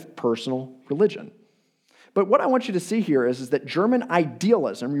subjective, personal religion. But what I want you to see here is that German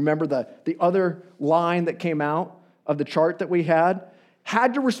idealism, remember the other line that came out of the chart that we had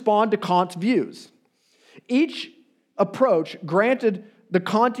to respond to Kant's views. Each approach granted the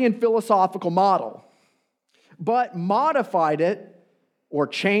Kantian philosophical model, but modified it or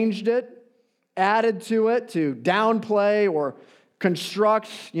changed it, added to it to downplay or construct.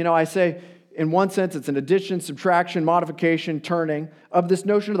 I say in one sense it's an addition, subtraction, modification, turning of this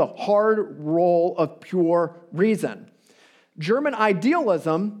notion of the hard role of pure reason. German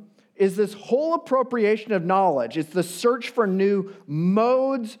idealism is this whole appropriation of knowledge. It's the search for new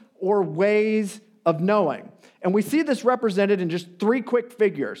modes or ways of knowing. And we see this represented in just three quick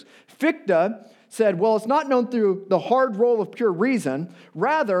figures. Fichte said, well, it's not known through the hard role of pure reason.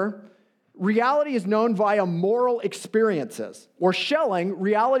 Rather, reality is known via moral experiences. Or Schelling,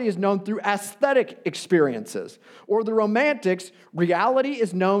 reality is known through aesthetic experiences. Or the Romantics, reality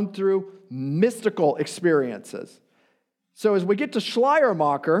is known through mystical experiences. So as we get to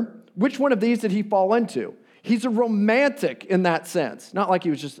Schleiermacher, which one of these did he fall into? He's a romantic in that sense. Not like he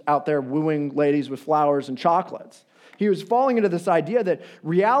was just out there wooing ladies with flowers and chocolates. He was falling into this idea that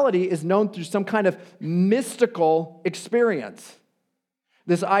reality is known through some kind of mystical experience.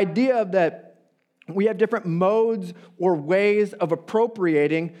 This idea that we have different modes or ways of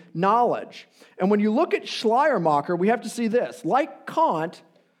appropriating knowledge. And when you look at Schleiermacher, we have to see this. Like Kant,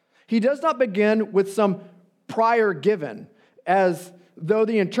 he does not begin with some prior given, as though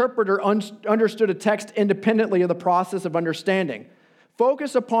the interpreter understood a text independently of the process of understanding.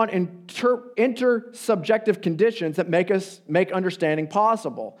 Focus upon intersubjective conditions that make understanding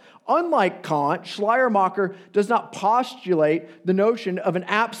possible. Unlike Kant, Schleiermacher does not postulate the notion of an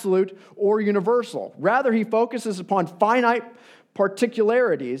absolute or universal. Rather, he focuses upon finite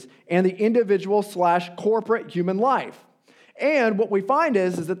particularities and the individual/corporate human life. And what we find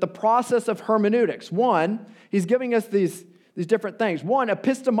is that the process of hermeneutics, one, he's giving us these different things. One,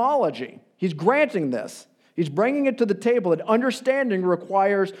 epistemology. He's granting this. He's bringing it to the table that understanding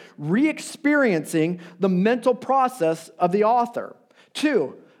requires re-experiencing the mental process of the author.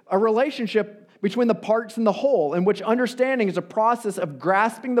 Two, a relationship between the parts and the whole, in which understanding is a process of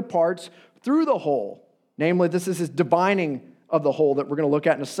grasping the parts through the whole. Namely, this is his divining of the whole that we're going to look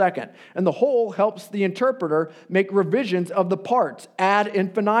at in a second. And the whole helps the interpreter make revisions of the parts ad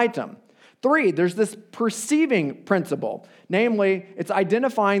infinitum. Three, there's this perceiving principle. Namely, it's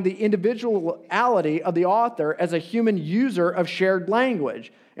identifying the individuality of the author as a human user of shared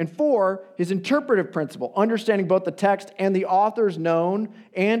language. And four, his interpretive principle, understanding both the text and the author's known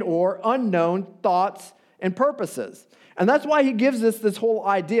and or unknown thoughts and purposes. And that's why he gives us this whole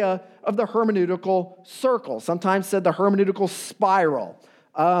idea of the hermeneutical circle, sometimes said the hermeneutical spiral,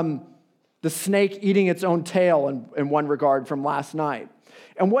 the snake eating its own tail in one regard from last night.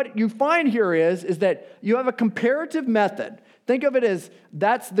 And what you find here is that you have a comparative method. Think of it as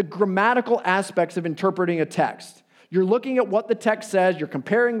that's the grammatical aspects of interpreting a text. You're looking at what the text says, you're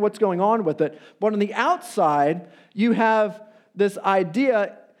comparing what's going on with it, but on the outside, you have this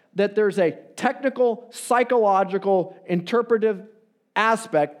idea that there's a technical, psychological, interpretive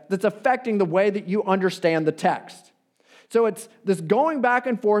aspect that's affecting the way that you understand the text. So it's this going back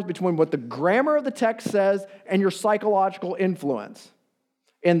and forth between what the grammar of the text says and your psychological influence.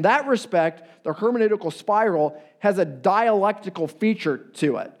 In that respect, the hermeneutical spiral has a dialectical feature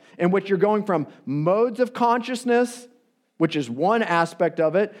to it, in which you're going from modes of consciousness, which is one aspect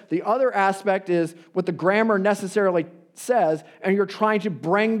of it. The other aspect is what the grammar necessarily says, and you're trying to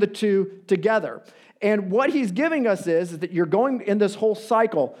bring the two together. And what he's giving us is that you're going in this whole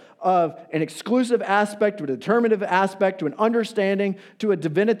cycle of an exclusive aspect to a determinative aspect to an understanding to a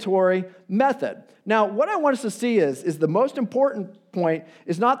divinatory method. Now, what I want us to see is the most important point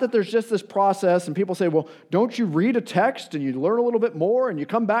is not that there's just this process and people say, well, don't you read a text and you learn a little bit more and you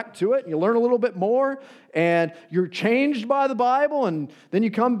come back to it and you learn a little bit more and you're changed by the Bible and then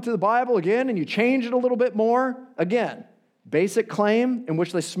you come to the Bible again and you change it a little bit more. Again, basic claim in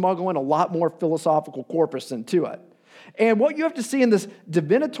which they smuggle in a lot more philosophical corpus into it. And what you have to see in this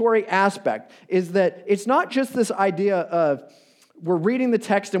divinatory aspect is that it's not just this idea of we're reading the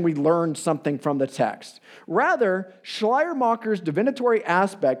text and we learn something from the text. Rather, Schleiermacher's divinatory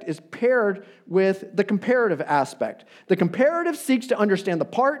aspect is paired with the comparative aspect. The comparative seeks to understand the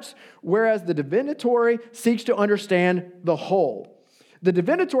parts, whereas the divinatory seeks to understand the whole. The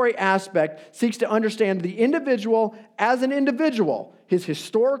divinatory aspect seeks to understand the individual as an individual, his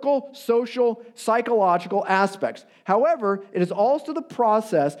historical, social, psychological aspects. However, it is also the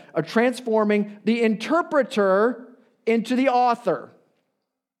process of transforming the interpreter into the author.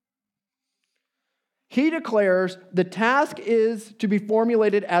 He declares the task is to be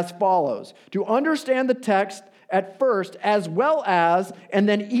formulated as follows: to understand the text at first as well as, and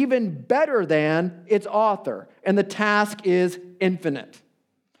then even better than, its author. And the task is infinite.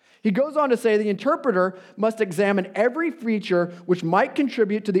 He goes on to say the interpreter must examine every feature which might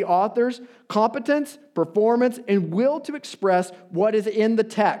contribute to the author's competence, performance, and will to express what is in the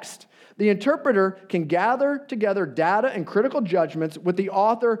text. The interpreter can gather together data and critical judgments which the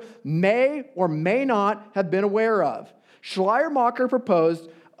author may or may not have been aware of. Schleiermacher proposed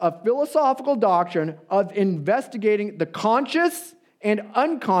a philosophical doctrine of investigating the conscious and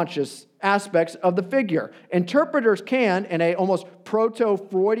unconscious aspects of the figure. Interpreters can, in a almost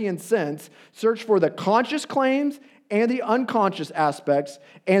proto-Freudian sense, search for the conscious claims and the unconscious aspects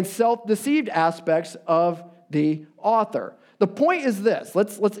and self-deceived aspects of the author. The point is this.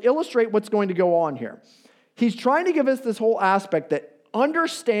 Let's illustrate what's going to go on here. He's trying to give us this whole aspect that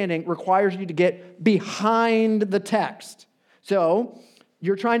understanding requires you to get behind the text. So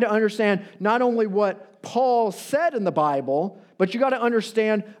you're trying to understand not only what Paul said in the Bible, but you got to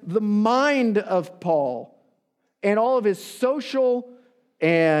understand the mind of Paul and all of his social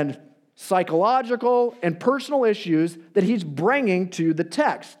and psychological and personal issues that he's bringing to the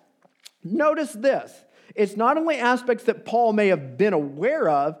text. Notice this. It's not only aspects that Paul may have been aware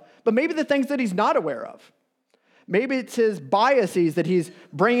of, but maybe the things that he's not aware of. Maybe it's his biases that he's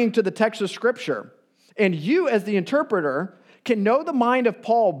bringing to the text of Scripture. And you, as the interpreter, can know the mind of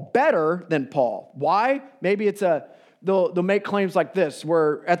Paul better than Paul. Why? Maybe it's they'll make claims like this: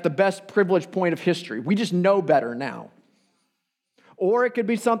 we're at the best privileged point of history. We just know better now. Or it could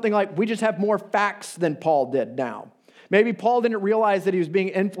be something like we just have more facts than Paul did now. Maybe Paul didn't realize that he was being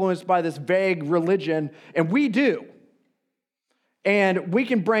influenced by this vague religion, and we do. And we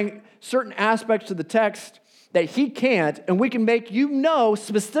can bring certain aspects to the text that he can't, and we can make you know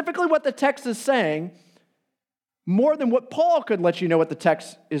specifically what the text is saying more than what Paul could let you know what the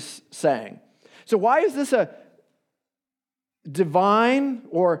text is saying. So why is this a divine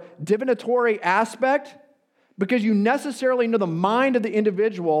or divinatory aspect? Because you necessarily know the mind of the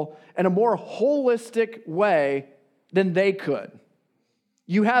individual in a more holistic way than they could.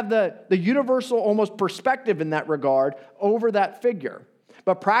 You have the universal almost perspective in that regard over that figure.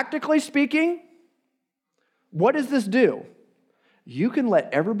 But practically speaking, what does this do? You can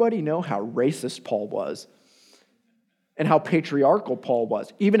let everybody know how racist Paul was and how patriarchal Paul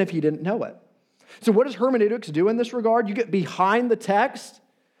was, even if he didn't know it. So what does hermeneutics do in this regard? You get behind the text,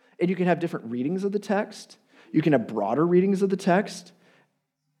 and you can have different readings of the text. You can have broader readings of the text,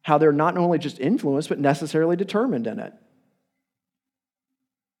 how they're not only just influenced, but necessarily determined in it.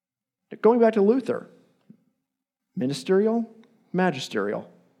 Going back to Luther, ministerial, magisterial,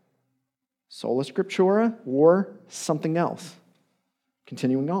 sola scriptura, or something else.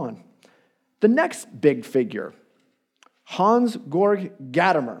 Continuing on. The next big figure, Hans Georg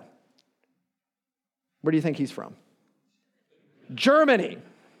Gadamer. Where do you think he's from? Germany.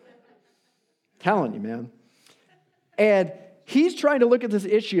 Telling you, man. And he's trying to look at this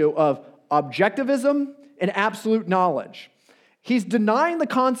issue of objectivism and absolute knowledge. He's denying the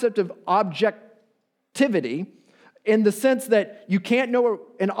concept of objectivity in the sense that you can't know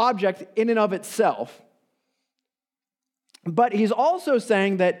an object in and of itself. But he's also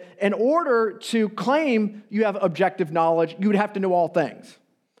saying that in order to claim you have objective knowledge, you would have to know all things.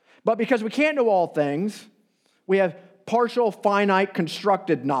 But because we can't know all things, we have partial, finite,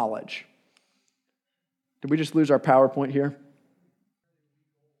 constructed knowledge. Did we just lose our PowerPoint here?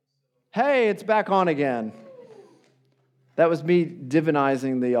 Hey, it's back on again. That was me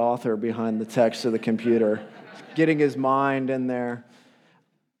divinizing the author behind the text of the computer, getting his mind in there.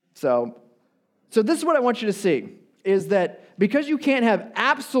 So this is what I want you to see, is that because you can't have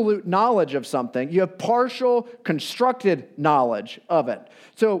absolute knowledge of something, you have partial, constructed knowledge of it.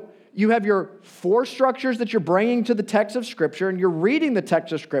 So you have your four structures that you're bringing to the text of Scripture, and you're reading the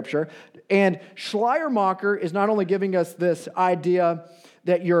text of Scripture, and Schleiermacher is not only giving us this idea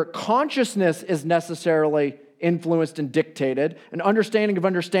that your consciousness is necessarily influenced and dictated, an understanding of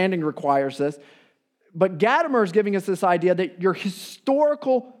understanding requires this, but Gadamer is giving us this idea that your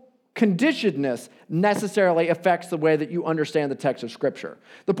historical conditionedness necessarily affects the way that you understand the text of Scripture.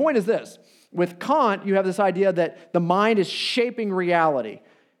 The point is this. With Kant, you have this idea that the mind is shaping reality.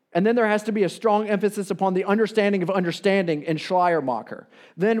 And then there has to be a strong emphasis upon the understanding of understanding in Schleiermacher.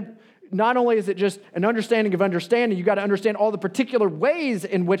 Then not only is it just an understanding of understanding, you got to understand all the particular ways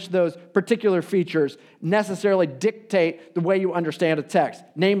in which those particular features necessarily dictate the way you understand a text,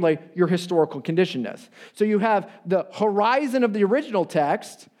 namely your historical conditionedness. So you have the horizon of the original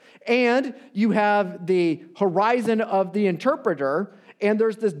text, and you have the horizon of the interpreter, and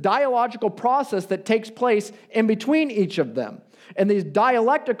there's this dialogical process that takes place in between each of them. And these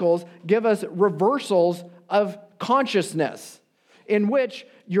dialecticals give us reversals of consciousness in which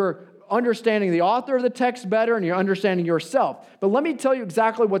you're understanding the author of the text better and you're understanding yourself. But let me tell you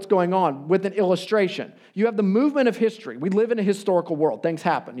exactly what's going on with an illustration. You have the movement of history. We live in a historical world. Things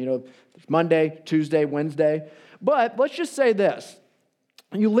happen. There's Monday, Tuesday, Wednesday. But let's just say this.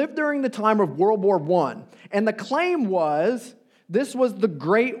 You lived during the time of World War I, and the claim was this was the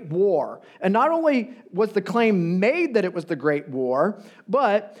Great War. And not only was the claim made that it was the Great War,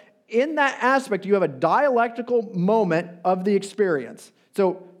 but in that aspect, you have a dialectical moment of the experience.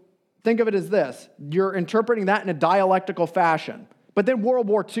 So think of it as this. You're interpreting that in a dialectical fashion. But then World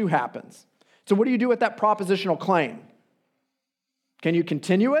War II happens. So what do you do with that propositional claim? Can you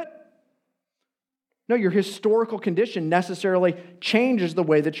continue it? No, your historical condition necessarily changes the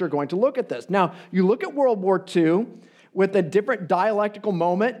way that you're going to look at this. Now, you look at World War II with a different dialectical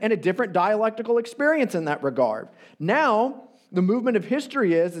moment and a different dialectical experience in that regard. Now, the movement of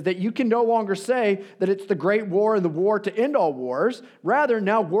history is that you can no longer say that it's the Great War and the war to end all wars. Rather,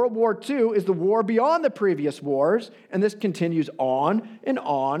 now World War II is the war beyond the previous wars, and this continues on and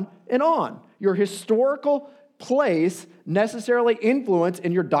on and on. Your historical place necessarily influence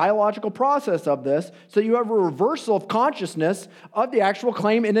in your dialogical process of this, so you have a reversal of consciousness of the actual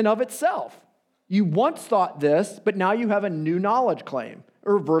claim in and of itself. You once thought this, but now you have a new knowledge claim,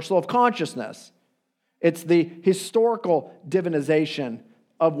 a reversal of consciousness. It's the historical divinization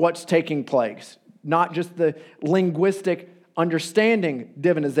of what's taking place, not just the linguistic understanding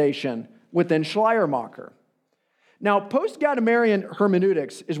divinization within Schleiermacher. Now, post-Gadamerian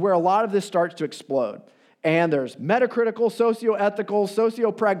hermeneutics is where a lot of this starts to explode. And there's metacritical, socio-ethical,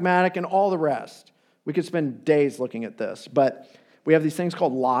 socio-pragmatic, and all the rest. We could spend days looking at this, but we have these things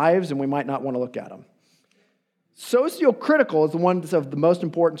called lives, and we might not want to look at them. Sociocritical is the one that's of the most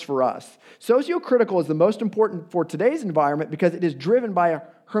importance for us. Sociocritical is the most important for today's environment because it is driven by a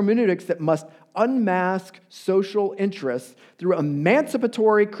hermeneutics that must unmask social interests through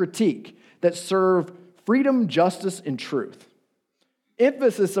emancipatory critique that serve freedom, justice, and truth.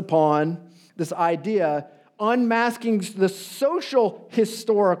 Emphasis upon this idea unmasking the social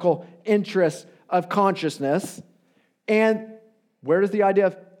historical interests of consciousness. And where does the idea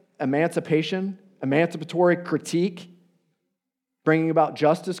of emancipation, emancipatory critique, bringing about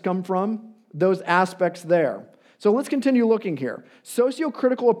justice come from? Those aspects there. So let's continue looking here.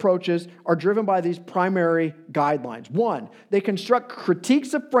 Sociocritical approaches are driven by these primary guidelines. One, they construct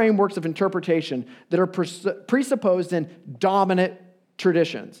critiques of frameworks of interpretation that are presupposed in dominant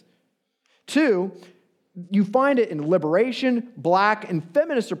traditions. Two, you find it in liberation, black, and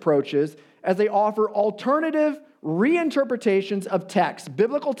feminist approaches as they offer alternative reinterpretations of text,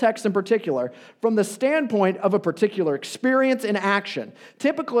 biblical text in particular, from the standpoint of a particular experience and action.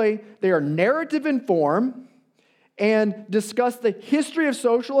 Typically, they are narrative in form and discuss the history of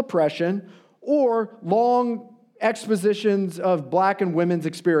social oppression or long expositions of black and women's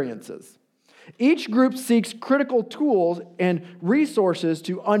experiences. Each group seeks critical tools and resources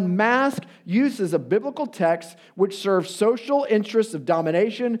to unmask uses of biblical texts which serve social interests of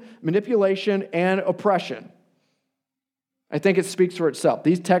domination, manipulation, and oppression. I think it speaks for itself.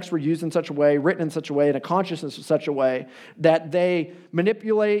 These texts were used in such a way, written in such a way, in a consciousness in such a way that they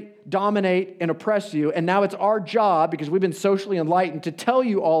manipulate, dominate, and oppress you. And now it's our job, because we've been socially enlightened, to tell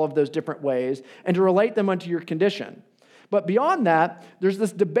you all of those different ways and to relate them unto your condition. But beyond that, there's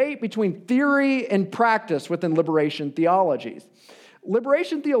this debate between theory and practice within liberation theologies.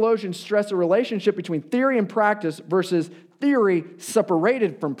 Liberation theologians stress a relationship between theory and practice versus theory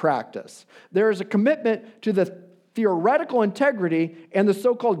separated from practice. There is a commitment to the theoretical integrity and the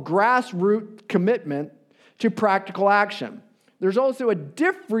so-called grassroots commitment to practical action. There's also a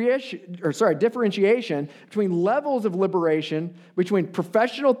differentiation between levels of liberation between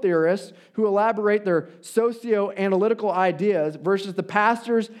professional theorists who elaborate their socio-analytical ideas versus the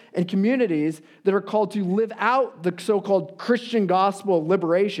pastors and communities that are called to live out the so-called Christian gospel of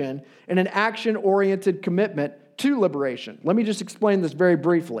liberation in an action-oriented commitment to liberation. Let me just explain this very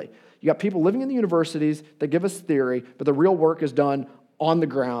briefly. You got people living in the universities that give us theory, but the real work is done on the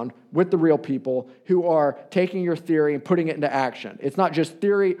ground with the real people who are taking your theory and putting it into action. It's not just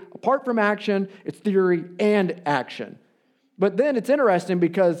theory apart from action, it's theory and action. But then it's interesting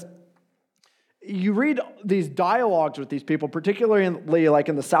because you read these dialogues with these people, particularly like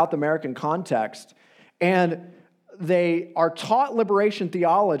in the South American context, and they are taught liberation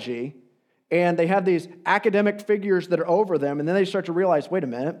theology, and they have these academic figures that are over them, and then they start to realize, wait a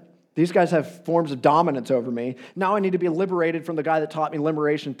minute, these guys have forms of dominance over me. Now I need to be liberated from the guy that taught me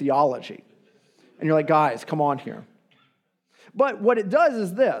liberation theology. And you're like, guys, come on here. But what it does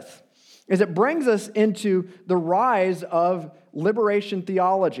is this, is it brings us into the rise of liberation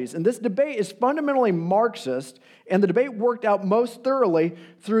theologies. And this debate is fundamentally Marxist, and the debate worked out most thoroughly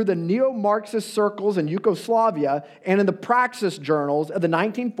through the neo-Marxist circles in Yugoslavia and in the praxis journals of the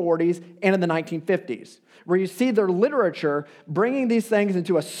 1940s and in the 1950s, where you see their literature bringing these things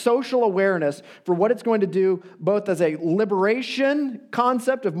into a social awareness for what it's going to do, both as a liberation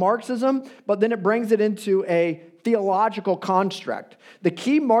concept of Marxism, but then it brings it into a theological construct. The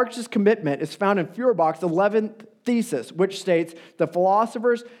key Marxist commitment is found in Feuerbach's 11th thesis, which states the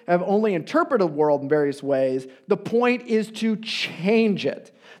philosophers have only interpreted the world in various ways. The point is to change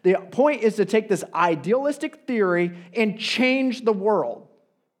it. The point is to take this idealistic theory and change the world.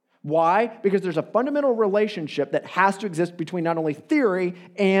 Why? Because there's a fundamental relationship that has to exist between not only theory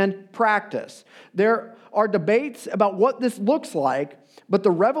and practice. There are debates about what this looks like, but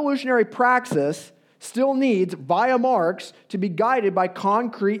the revolutionary praxis still needs, via Marx, to be guided by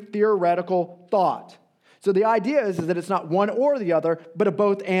concrete theoretical thought. So the idea is that it's not one or the other, but a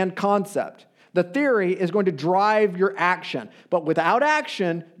both and concept. The theory is going to drive your action, but without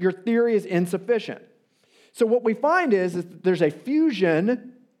action, your theory is insufficient. So what we find is that there's a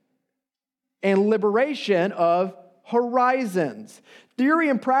fusion and liberation of horizons. Theory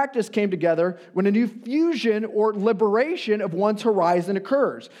and practice came together when a new fusion or liberation of one's horizon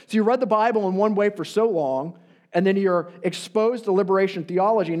occurs. So you read the Bible in one way for so long, and then you're exposed to liberation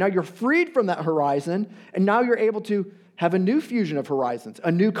theology. Now you're freed from that horizon, and now you're able to have a new fusion of horizons,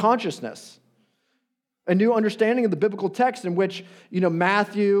 a new consciousness, a new understanding of the biblical text in which,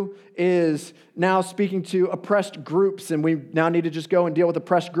 Matthew is now speaking to oppressed groups, and we now need to just go and deal with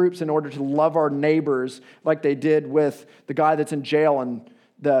oppressed groups in order to love our neighbors like they did with the guy that's in jail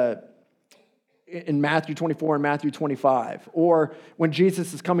in Matthew 24 and Matthew 25. Or when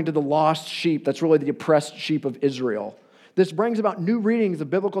Jesus is coming to the lost sheep, that's really the oppressed sheep of Israel. This brings about new readings of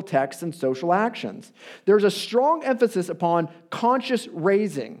biblical texts and social actions. There's a strong emphasis upon conscious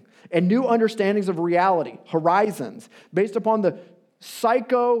raising and new understandings of reality, horizons, based upon the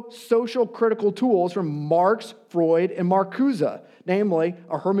psycho-social critical tools from Marx, Freud, and Marcuse, namely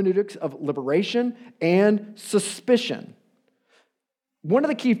a hermeneutics of liberation and suspicion. One of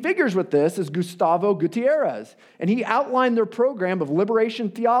the key figures with this is Gustavo Gutierrez, and he outlined their program of liberation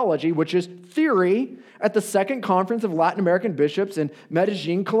theology, which is theory, at the Second Conference of Latin American Bishops in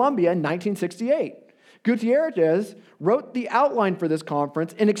Medellin, Colombia in 1968. Gutierrez wrote the outline for this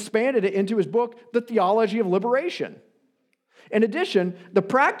conference and expanded it into his book, The Theology of Liberation. In addition, the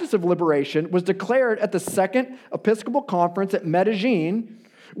practice of liberation was declared at the Second Episcopal Conference at Medellin,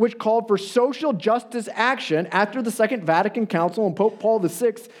 which called for social justice action after the Second Vatican Council and Pope Paul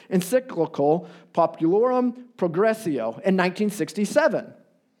VI's encyclical Popularum Progressio in 1967.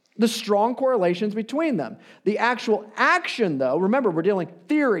 The strong correlations between them. The actual action, though, remember, we're dealing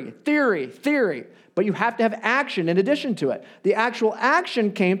theory, but you have to have action in addition to it. The actual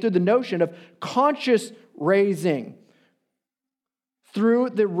action came through the notion of conscious raising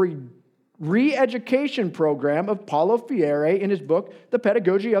through the re-education program of Paulo Freire in his book, The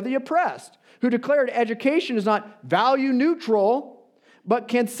Pedagogy of the Oppressed, who declared education is not value neutral, but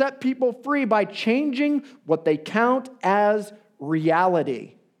can set people free by changing what they count as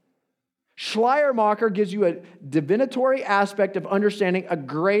reality. Schleiermacher gives you a divinatory aspect of understanding a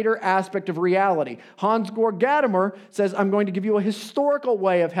greater aspect of reality. Hans-Georg Gadamer says, I'm going to give you a historical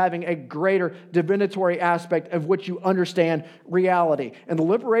way of having a greater divinatory aspect of which you understand reality. And the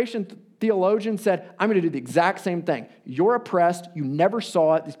liberation theologian said, I'm going to do the exact same thing. You're oppressed. You never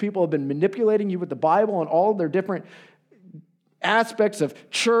saw it. These people have been manipulating you with the Bible and all of their different aspects of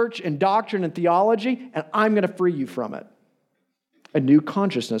church and doctrine and theology, and I'm going to free you from it. A new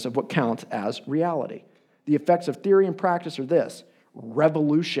consciousness of what counts as reality. The effects of theory and practice are this: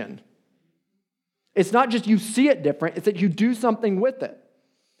 revolution. It's not just you see it different, it's that you do something with it.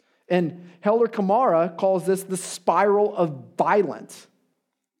 And Heller Kamara calls this the spiral of violence.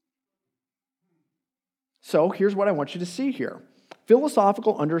 So here's what I want you to see here.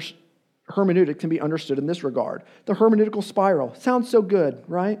 Philosophical hermeneutics can be understood in this regard. The hermeneutical spiral sounds so good,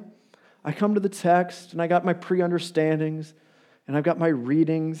 right? I come to the text and I got my pre-understandings, and I've got my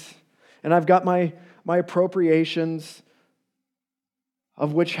readings, and I've got my appropriations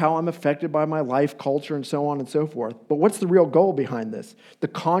of which how I'm affected by my life, culture, and so on and so forth. But what's the real goal behind this? The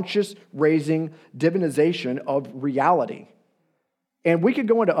conscious raising divinization of reality. And we could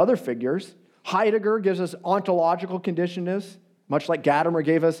go into other figures. Heidegger gives us ontological conditionedness, much like Gadamer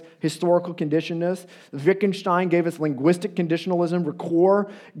gave us historical conditionedness. Wittgenstein gave us linguistic conditionalism. Ricoeur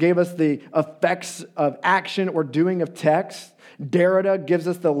gave us the effects of action or doing of text. Derrida gives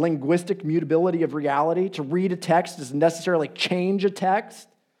us the linguistic mutability of reality. To read a text doesn't necessarily change a text.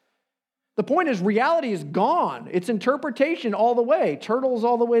 The point is, reality is gone. It's interpretation all the way, turtles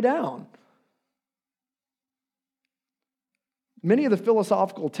all the way down. Many of the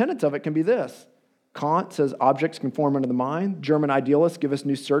philosophical tenets of it can be this. Kant says objects conform unto the mind. German idealists give us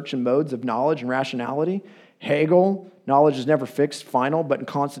new search and modes of knowledge and rationality. Hegel, knowledge is never fixed, final, but in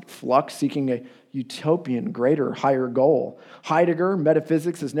constant flux, seeking a utopian, greater, higher goal. Heidegger,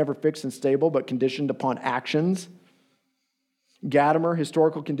 metaphysics is never fixed and stable, but conditioned upon actions. Gadamer,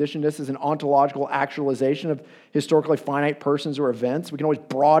 historical conditionedness is an ontological actualization of historically finite persons or events. We can always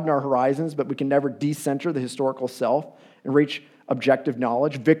broaden our horizons, but we can never decenter the historical self and reach objective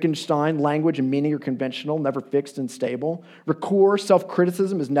knowledge. Wittgenstein, language and meaning are conventional, never fixed and stable. Ricoeur,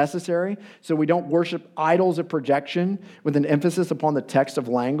 self-criticism is necessary, so we don't worship idols of projection with an emphasis upon the text of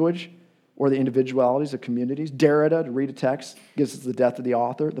language or the individualities of communities. Derrida, to read a text, gives us the death of the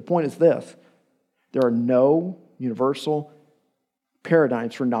author. The point is this: there are no universal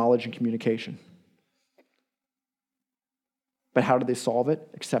paradigms for knowledge and communication. But how do they solve it?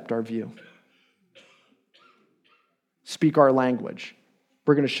 Accept our view. Speak our language.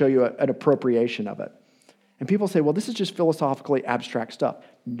 We're going to show you an appropriation of it. And people say, well, this is just philosophically abstract stuff.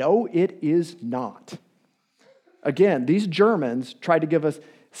 No, it is not. Again, these Germans tried to give us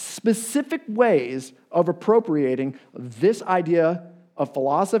specific ways of appropriating this idea of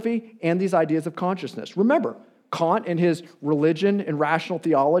philosophy and these ideas of consciousness. Remember, Kant in his religion and rational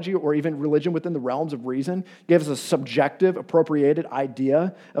theology, or even religion within the realms of reason, gives us a subjective, appropriated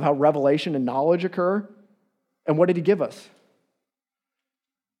idea of how revelation and knowledge occur. And what did he give us?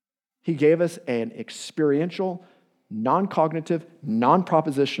 He gave us an experiential, non-cognitive,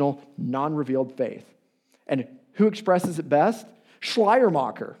 non-propositional, non-revealed faith. And who expresses it best?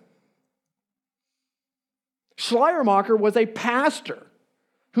 Schleiermacher. Schleiermacher was a pastor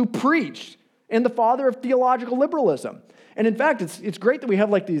who preached and the father of theological liberalism. And in fact, it's great that we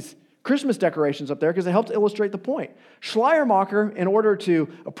have like these Christmas decorations up there because it helps illustrate the point. Schleiermacher, in order to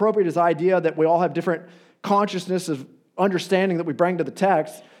appropriate his idea that we all have different consciousness of understanding that we bring to the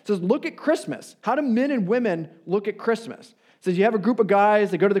text, says, look at Christmas. How do men and women look at Christmas? It says you have a group of guys,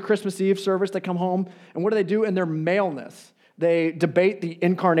 they go to the Christmas Eve service, they come home, and what do? In their maleness, they debate the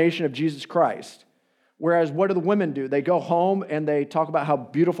incarnation of Jesus Christ. Whereas what do the women do? They go home and they talk about how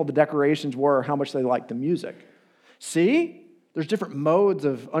beautiful the decorations were, or how much they liked the music. See? There's different modes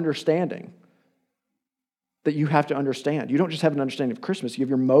of understanding that you have to understand. You don't just have an understanding of Christmas, you have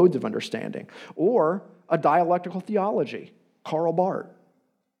your modes of understanding. Or a dialectical theology, Karl Barth.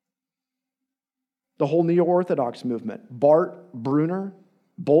 The whole Neo-Orthodox movement, Barth, Brunner,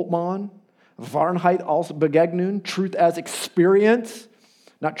 Boltzmann, Wahrheit als Begegnung, truth as experience,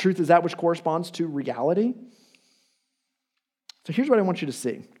 not truth as that which corresponds to reality. So here's what I want you to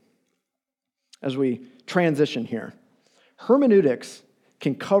see as we transition here. Hermeneutics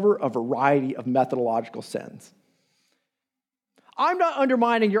can cover a variety of methodological sins. I'm not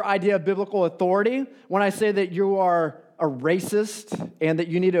undermining your idea of biblical authority when I say that you are a racist and that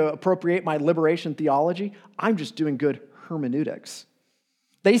you need to appropriate my liberation theology. I'm just doing good hermeneutics.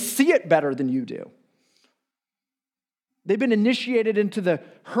 They see it better than you do. They've been initiated into the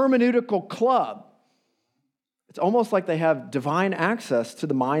hermeneutical club. It's almost like they have divine access to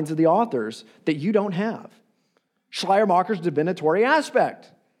the minds of the authors that you don't have. Schleiermacher's divinatory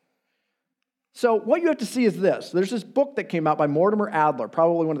aspect. So what you have to see is this. There's this book that came out by Mortimer Adler,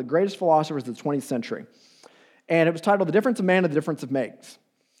 probably one of the greatest philosophers of the 20th century. And it was titled The Difference of Man and the Difference of Makes.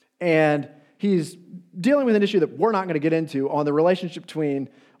 And he's dealing with an issue that we're not going to get into on the relationship between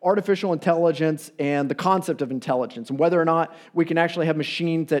artificial intelligence and the concept of intelligence, and whether or not we can actually have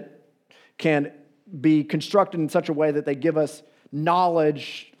machines that can be constructed in such a way that they give us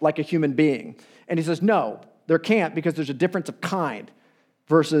knowledge like a human being. And he says, no, there can't, because there's a difference of kind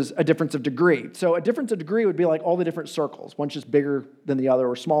versus a difference of degree. So a difference of degree would be like all the different circles. One's just bigger than the other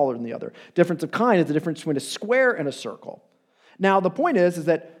or smaller than the other. Difference of kind is the difference between a square and a circle. Now, the point is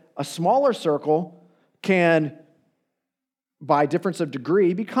that a smaller circle can, by difference of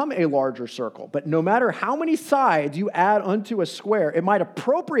degree, become a larger circle. But no matter how many sides you add onto a square, it might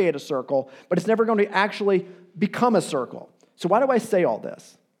appropriate a circle, but it's never going to actually become a circle. So why do I say all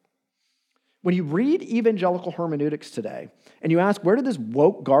this? When you read evangelical hermeneutics today, and you ask, where did this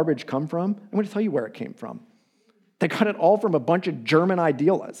woke garbage come from? I'm going to tell you where it came from. They got it all from a bunch of German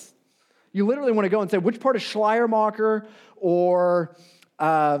idealists. You literally want to go and say, which part of Schleiermacher or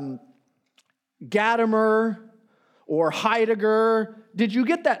Gadamer or Heidegger did you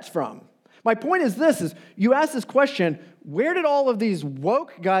get that from? My point is this, is you ask this question, where did all of these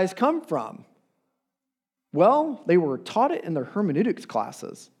woke guys come from? Well, they were taught it in their hermeneutics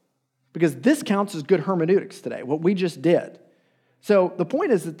classes, because this counts as good hermeneutics today, what we just did. So the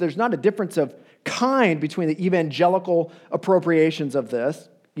point is that there's not a difference of kind between the evangelical appropriations of this,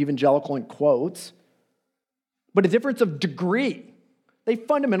 evangelical in quotes, but a difference of degree. They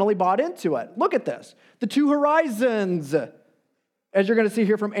fundamentally bought into it. Look at this. The two horizons, as you're going to see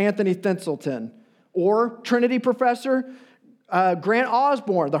here from Anthony Thiselton, or Trinity professor Grant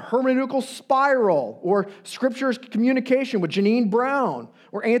Osborne, the hermeneutical spiral, or Scripture's communication with Janine Brown,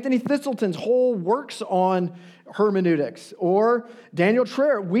 or Anthony Thiselton's whole works on hermeneutics, or Daniel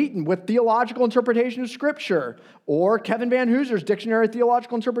Traer Wheaton with theological interpretation of Scripture, or Kevin Van Hooser's Dictionary of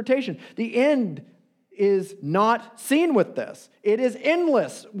Theological Interpretation. The end is not seen with this. It is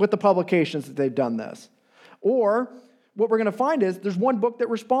endless with the publications that they've done this. Or what we're going to find is there's one book that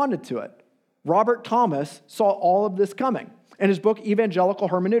responded to it. Robert Thomas saw all of this coming in his book, Evangelical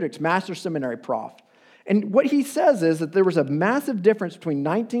Hermeneutics, Master Seminary Prof. And what he says is that there was a massive difference between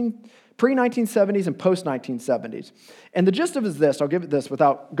pre-1970s and post-1970s. And the gist of it is this, I'll give it this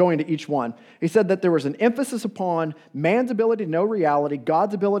without going to each one. He said that there was an emphasis upon man's ability to know reality,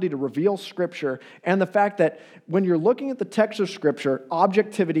 God's ability to reveal Scripture, and the fact that when you're looking at the text of Scripture,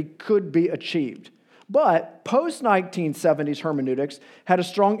 objectivity could be achieved. But post-1970s hermeneutics had a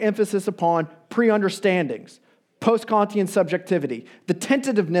strong emphasis upon pre-understandings, post-Kantian subjectivity, the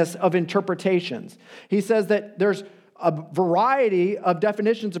tentativeness of interpretations. He says that there's a variety of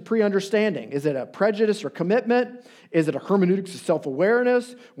definitions of pre-understanding. Is it a prejudice or commitment? Is it a hermeneutics of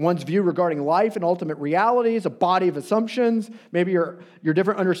self-awareness? One's view regarding life and ultimate realities, a body of assumptions, maybe your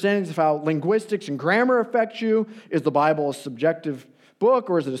different understandings of how linguistics and grammar affect you. Is the Bible a subjective book,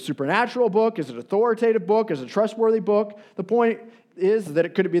 or is it a supernatural book? Is it an authoritative book? Is it a trustworthy book? The point is that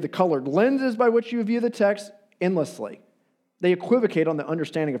it could be the colored lenses by which you view the text endlessly. They equivocate on the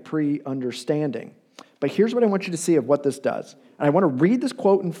understanding of pre-understanding. But here's what I want you to see of what this does. And I want to read this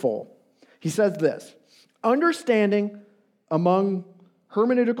quote in full. He says this, understanding among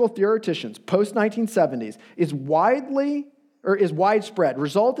hermeneutical theoreticians post-1970s is widespread,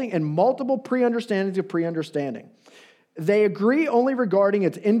 resulting in multiple pre-understandings of pre-understanding. They agree only regarding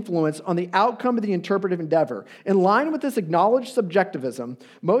its influence on the outcome of the interpretive endeavor. In line with this acknowledged subjectivism,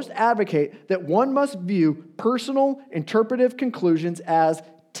 most advocate that one must view personal interpretive conclusions as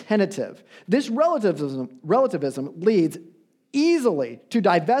tentative. This relativism leads easily to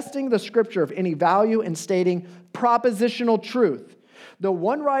divesting the Scripture of any value and stating propositional truth. Though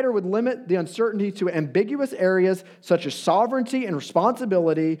one writer would limit the uncertainty to ambiguous areas such as sovereignty and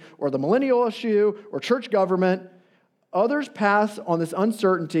responsibility, or the millennial issue, or church government, Others pass on this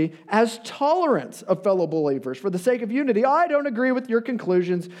uncertainty as tolerance of fellow believers for the sake of unity. I don't agree with your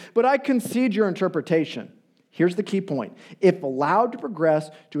conclusions, but I concede your interpretation. Here's the key point. If allowed to progress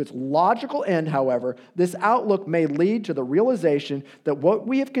to its logical end, however, this outlook may lead to the realization that what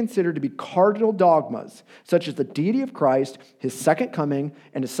we have considered to be cardinal dogmas, such as the deity of Christ, his second coming,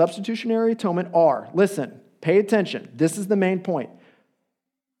 and his substitutionary atonement are, listen, pay attention, this is the main point,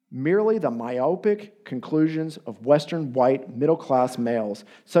 merely the myopic conclusions of Western white middle-class males.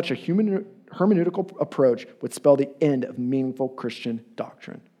 Such a hermeneutical approach would spell the end of meaningful Christian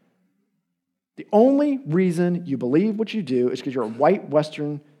doctrine. The only reason you believe what you do is because you're white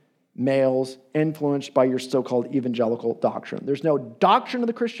Western males influenced by your so-called evangelical doctrine. There's no doctrine of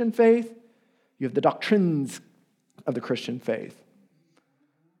the Christian faith. You have the doctrines of the Christian faith.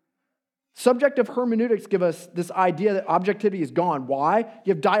 Subjective hermeneutics give us this idea that objectivity is gone. Why?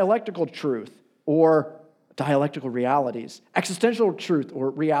 You have dialectical truth or dialectical realities, existential truth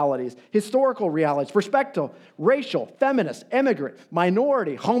or realities, historical realities, perspective, racial, feminist, immigrant,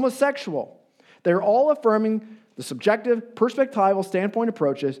 minority, homosexual. They're all affirming the subjective, perspectival standpoint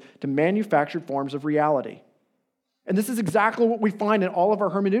approaches to manufactured forms of reality. And this is exactly what we find in all of our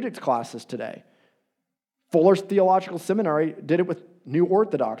hermeneutics classes today. Fuller's Theological Seminary did it with New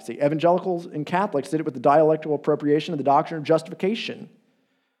Orthodoxy. Evangelicals and Catholics did it with the dialectical appropriation of the doctrine of justification.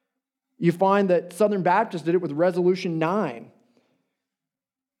 You find that Southern Baptists did it with Resolution 9.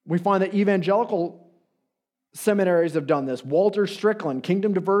 We find that evangelical seminaries have done this. Walter Strickland,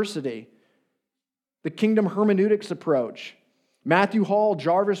 Kingdom Diversity. The Kingdom Hermeneutics approach, Matthew Hall,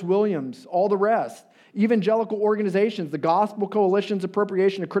 Jarvis Williams, all the rest. Evangelical organizations, the Gospel Coalition's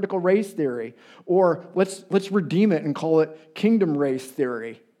appropriation of critical race theory, or let's redeem it and call it kingdom race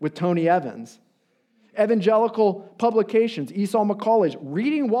theory with Tony Evans. Evangelical publications, Esau McCauley's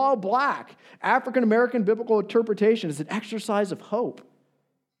Reading While Black, African American Biblical Interpretation is an exercise of hope,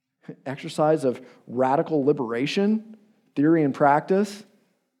 exercise of radical liberation, theory and practice.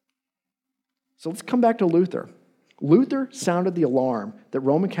 So let's come back to Luther. Luther sounded the alarm that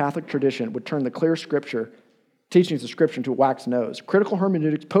Roman Catholic tradition would turn the clear scripture, teachings of scripture, into a wax nose. Critical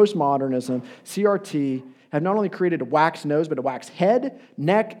hermeneutics, postmodernism, CRT have not only created a wax nose, but a wax head,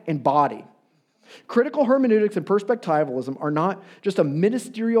 neck, and body. Critical hermeneutics and perspectivalism are not just a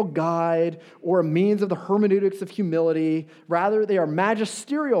ministerial guide or a means of the hermeneutics of humility. Rather, they are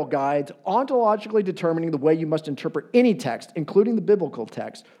magisterial guides ontologically determining the way you must interpret any text, including the biblical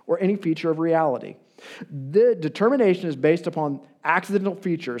text, or any feature of reality. The determination is based upon accidental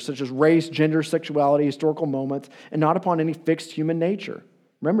features such as race, gender, sexuality, historical moments, and not upon any fixed human nature.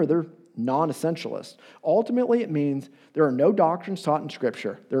 Remember, they're non-essentialist. Ultimately, it means there are no doctrines taught in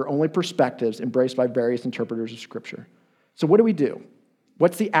Scripture. There are only perspectives embraced by various interpreters of Scripture. So what do?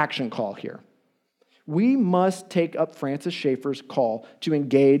 What's the action call here? We must take up Francis Schaeffer's call to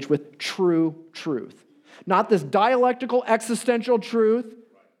engage with true truth. Not this dialectical existential truth,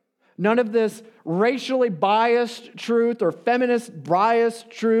 none of this racially biased truth or feminist biased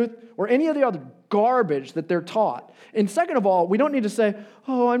truth or any of the other garbage that they're taught. And second of all, we don't need to say,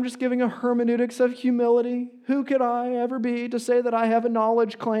 oh, I'm just giving a hermeneutics of humility. Who could I ever be to say that I have a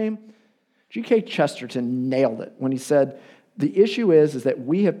knowledge claim? G.K. Chesterton nailed it when he said, the issue is that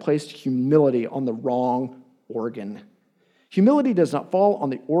we have placed humility on the wrong organ. Humility does not fall on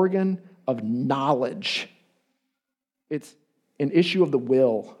the organ of knowledge. It's an issue of the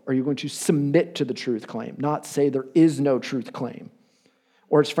will. Are you going to submit to the truth claim, not say there is no truth claim?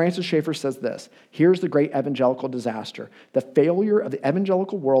 Or as Francis Schaeffer says this, here's the great evangelical disaster, the failure of the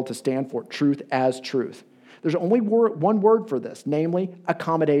evangelical world to stand for truth as truth. There's only one word for this, namely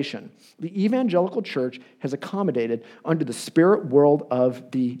accommodation. The evangelical church has accommodated under the spirit world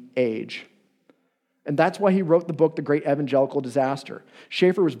of the age. And that's why he wrote the book, The Great Evangelical Disaster.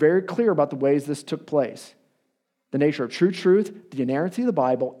 Schaeffer was very clear about the ways this took place. The nature of true truth, the inerrancy of the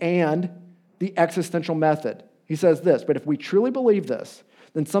Bible, and the existential method. He says this, but if we truly believe this,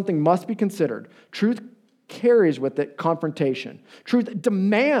 then something must be considered. Truth carries with it confrontation. Truth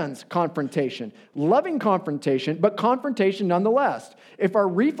demands confrontation, loving confrontation, but confrontation nonetheless. If our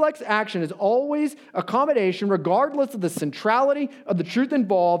reflex action is always accommodation, regardless of the centrality of the truth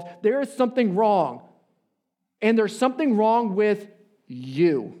involved, there is something wrong. And there's something wrong with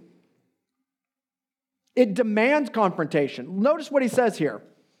you. It demands confrontation. Notice what he says here.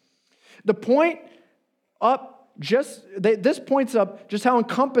 This points up just how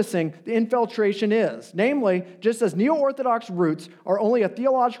encompassing the infiltration is. Namely, just as neo-Orthodox roots are only a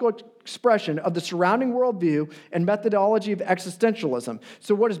theological expression of the surrounding worldview and methodology of existentialism.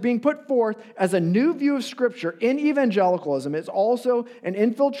 So what is being put forth as a new view of Scripture in evangelicalism is also an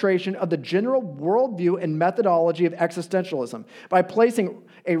infiltration of the general worldview and methodology of existentialism. By placing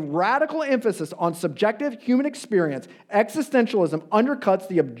a radical emphasis on subjective human experience, existentialism undercuts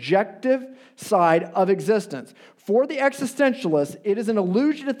the objective side of existence. For the existentialist, it is an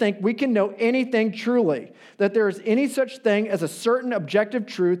illusion to think we can know anything truly, that there is any such thing as a certain objective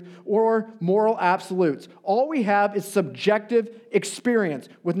truth or moral absolutes. All we have is subjective experience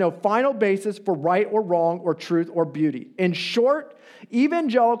with no final basis for right or wrong or truth or beauty. In short,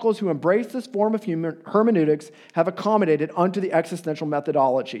 evangelicals who embrace this form of hermeneutics have accommodated unto the existential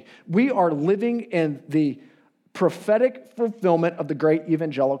methodology. We are living in the prophetic fulfillment of the great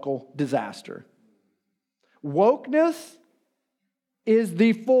evangelical disaster. Wokeness is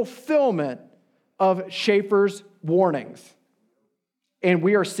the fulfillment of Schaeffer's warnings. And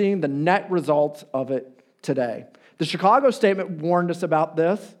we are seeing the net results of it today. The Chicago Statement warned us about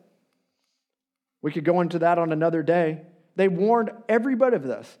this. We could go into that on another day. They warned everybody of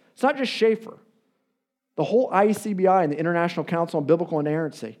this. It's not just Schaeffer. The whole IECBI and the International Council on Biblical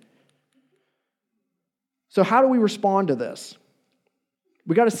Inerrancy. So how do we respond to this?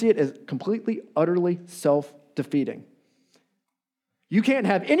 We got to see it as completely, utterly self-defeating. You can't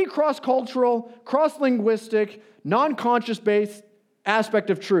have any cross-cultural, cross-linguistic, non-conscious-based aspect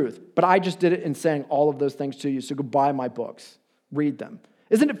of truth. But I just did it in saying all of those things to you, so go buy my books. Read them.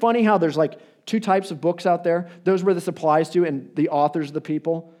 Isn't it funny how there's like two types of books out there? Those where this applies to and the authors are the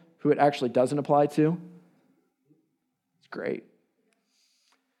people who it actually doesn't apply to. It's great.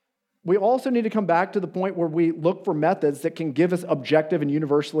 We also need to come back to the point where we look for methods that can give us objective and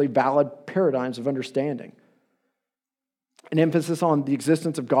universally valid paradigms of understanding. An emphasis on the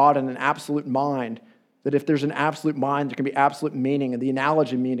existence of God and an absolute mind, that if there's an absolute mind, there can be absolute meaning, and the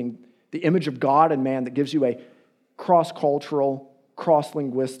analogy meaning, the image of God and man that gives you a cross-cultural,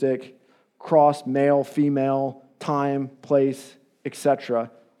 cross-linguistic, cross-male, female, time, place,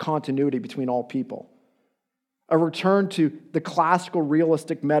 etc., continuity between all people. A return to the classical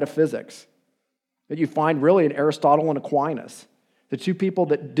realistic metaphysics that you find really in Aristotle and Aquinas, the two people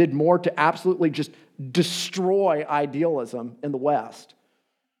that did more to absolutely just destroy idealism in the West.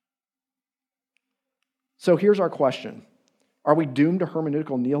 So here's our question. Are we doomed to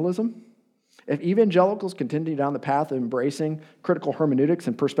hermeneutical nihilism? If evangelicals continue down the path of embracing critical hermeneutics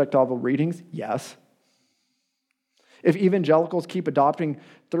and perspectival readings, yes. If evangelicals keep adopting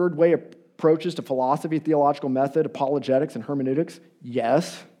third way approaches to philosophy, theological method, apologetics, and hermeneutics,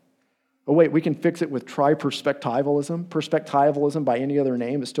 yes. Oh wait, we can fix it with try-perspectivalism. Perspectivalism by any other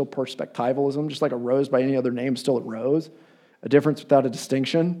name is still perspectivalism, just like a rose by any other name is still a rose. A difference without a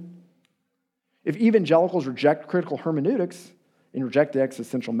distinction. If evangelicals reject critical hermeneutics and reject the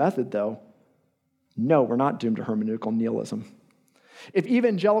existential method, though, no, we're not doomed to hermeneutical nihilism. If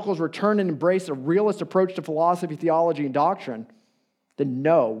evangelicals return and embrace a realist approach to philosophy, theology, and doctrine, then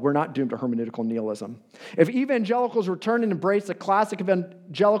no, we're not doomed to hermeneutical nihilism. If evangelicals return and embrace a classic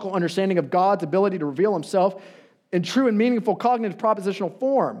evangelical understanding of God's ability to reveal himself in true and meaningful cognitive propositional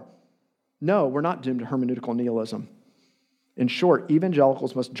form, no, we're not doomed to hermeneutical nihilism. In short,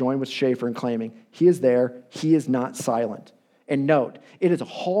 evangelicals must join with Schaeffer in claiming he is there, he is not silent. And note, it is a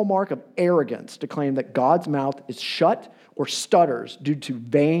hallmark of arrogance to claim that God's mouth is shut or stutters due to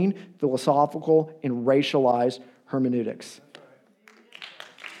vain, philosophical, and racialized hermeneutics.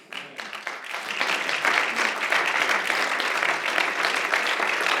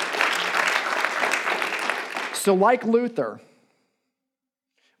 So like Luther,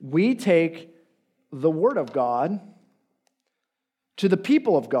 we take the Word of God to the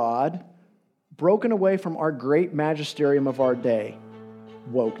people of God, broken away from our great magisterium of our day,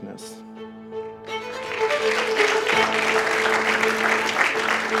 wokeness.